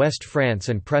newspapers, West France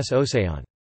and Presse Océan.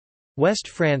 West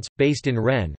France, based in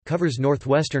Rennes, covers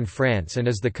northwestern France and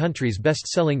is the country's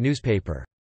best-selling newspaper.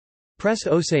 Presse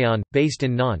Océan, based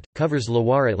in Nantes, covers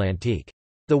Loire-Atlantique.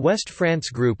 The West France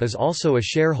Group is also a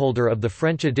shareholder of the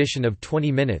French edition of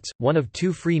 20 Minutes, one of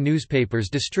two free newspapers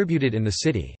distributed in the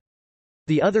city.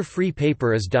 The other free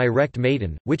paper is Direct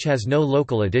Matin, which has no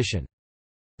local edition.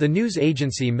 The news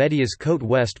agency Médias Côte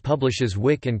Ouest publishes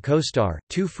Wick and CoStar,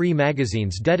 two free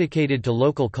magazines dedicated to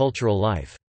local cultural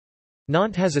life.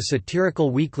 Nantes has a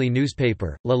satirical weekly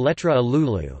newspaper, La Lettre à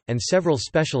Loulou, and several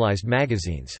specialized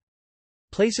magazines.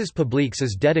 Places Publiques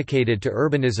is dedicated to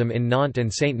urbanism in Nantes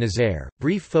and Saint-Nazaire,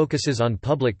 Brief focuses on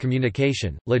public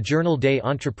communication, Le Journal des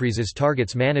Entreprises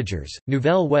targets managers,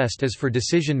 Nouvelle Ouest is for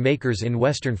decision-makers in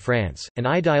western France, and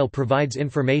Ideal provides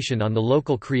information on the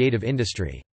local creative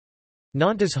industry.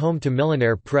 Nantes is home to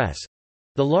Millénaire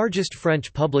Presse—the largest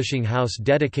French publishing house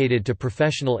dedicated to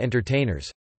professional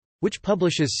entertainers—which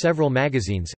publishes several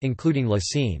magazines, including La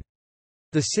Scène.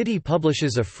 The city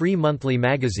publishes a free monthly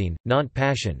magazine, Nantes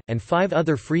Passion, and 5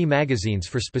 other free magazines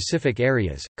for specific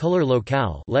areas: Couleur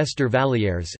Locale, Les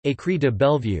Dervalières, Écrit de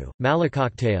Bellevue,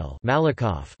 Malacocktail,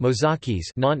 Malakoff, Mozakis,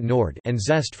 Nantes Nord, and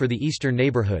Zest for the eastern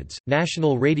neighborhoods.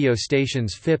 National radio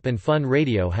stations FIP and Fun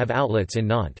Radio have outlets in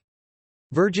Nantes.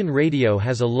 Virgin Radio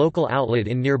has a local outlet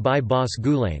in nearby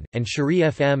Bas-Goulaine, and Chérie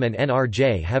FM and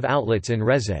NRJ have outlets in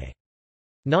Rezé.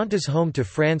 Nantes is home to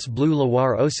France Bleu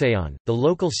Loire Océan, the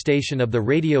local station of the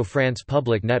Radio France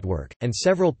Public Network, and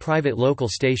several private local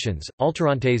stations,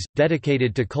 Alterantes,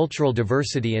 dedicated to cultural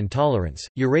diversity and tolerance,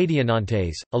 Euradia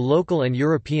Nantes, a local and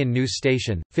European news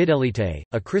station, Fidélité,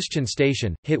 a Christian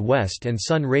station, Hit West and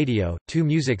Sun Radio, 2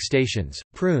 music stations,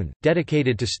 Prune,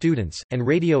 dedicated to students, and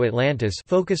Radio Atlantis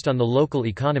focused on the local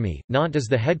economy. Nantes is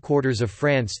the headquarters of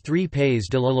France 3 Pays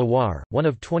de la Loire, one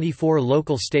of 24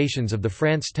 local stations of the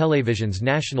France Télévision's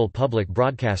national public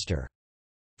broadcaster.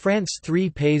 France 3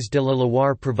 Pays de la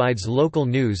Loire provides local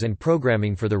news and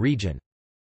programming for the region.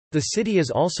 The city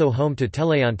is also home to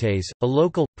Téléantes, a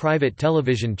local, private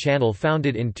television channel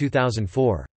founded in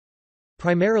 2004.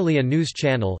 Primarily a news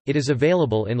channel, it is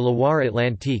available in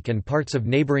Loire-Atlantique and parts of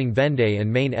neighboring Vendée and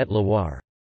Maine-et-Loire.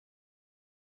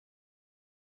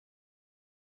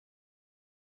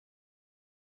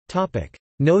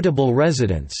 Notable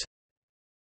residents.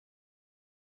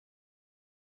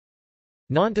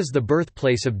 Nantes is the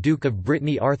birthplace of Duke of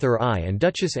Brittany Arthur I and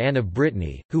Duchess Anne of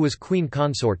Brittany, who was queen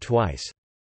consort twice.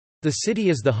 The city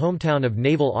is the hometown of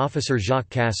naval officer Jacques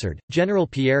Cassard, General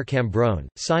Pierre Cambronne,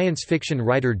 science fiction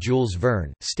writer Jules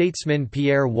Verne, statesman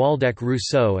Pierre Waldeck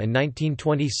Rousseau and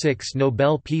 1926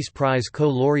 Nobel Peace Prize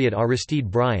co-laureate Aristide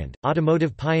Briand,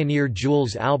 automotive pioneer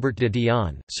Jules Albert de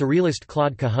Dion, surrealist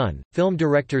Claude Cahun, film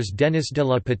directors Denis de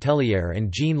la Patellière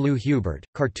and Jean-Loup Hubert,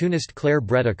 cartoonist Claire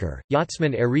Bredeker,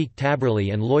 yachtsman Éric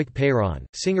Tabarly and Loic Peyron,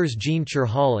 singers Jean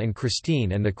Cherhal and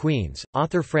Christine and the Queens,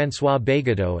 author François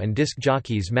Bégodeau and disc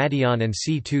jockeys Dion and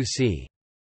C2C.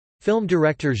 Film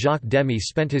director Jacques Demy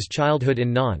spent his childhood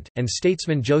in Nantes, and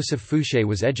statesman Joseph Fouché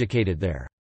was educated there.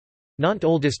 Nantes'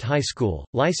 oldest high school,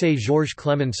 Lycée Georges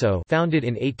Clemenceau, founded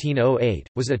in 1808,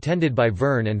 was attended by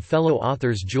Verne and fellow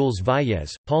authors Jules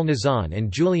Valles, Paul Nizan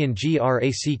and Julien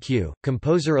Gracq,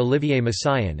 composer Olivier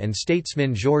Messiaen and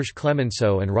statesmen Georges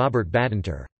Clemenceau and Robert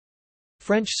Badinter.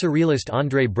 French surrealist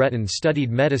André Breton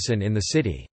studied medicine in the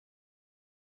city.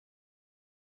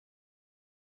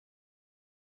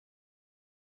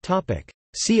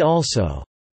 See also: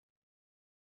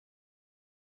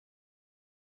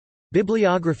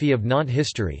 Bibliography of Nantes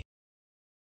history,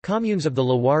 Communes of the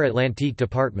Loire-Atlantique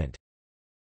department.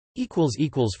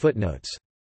 Footnotes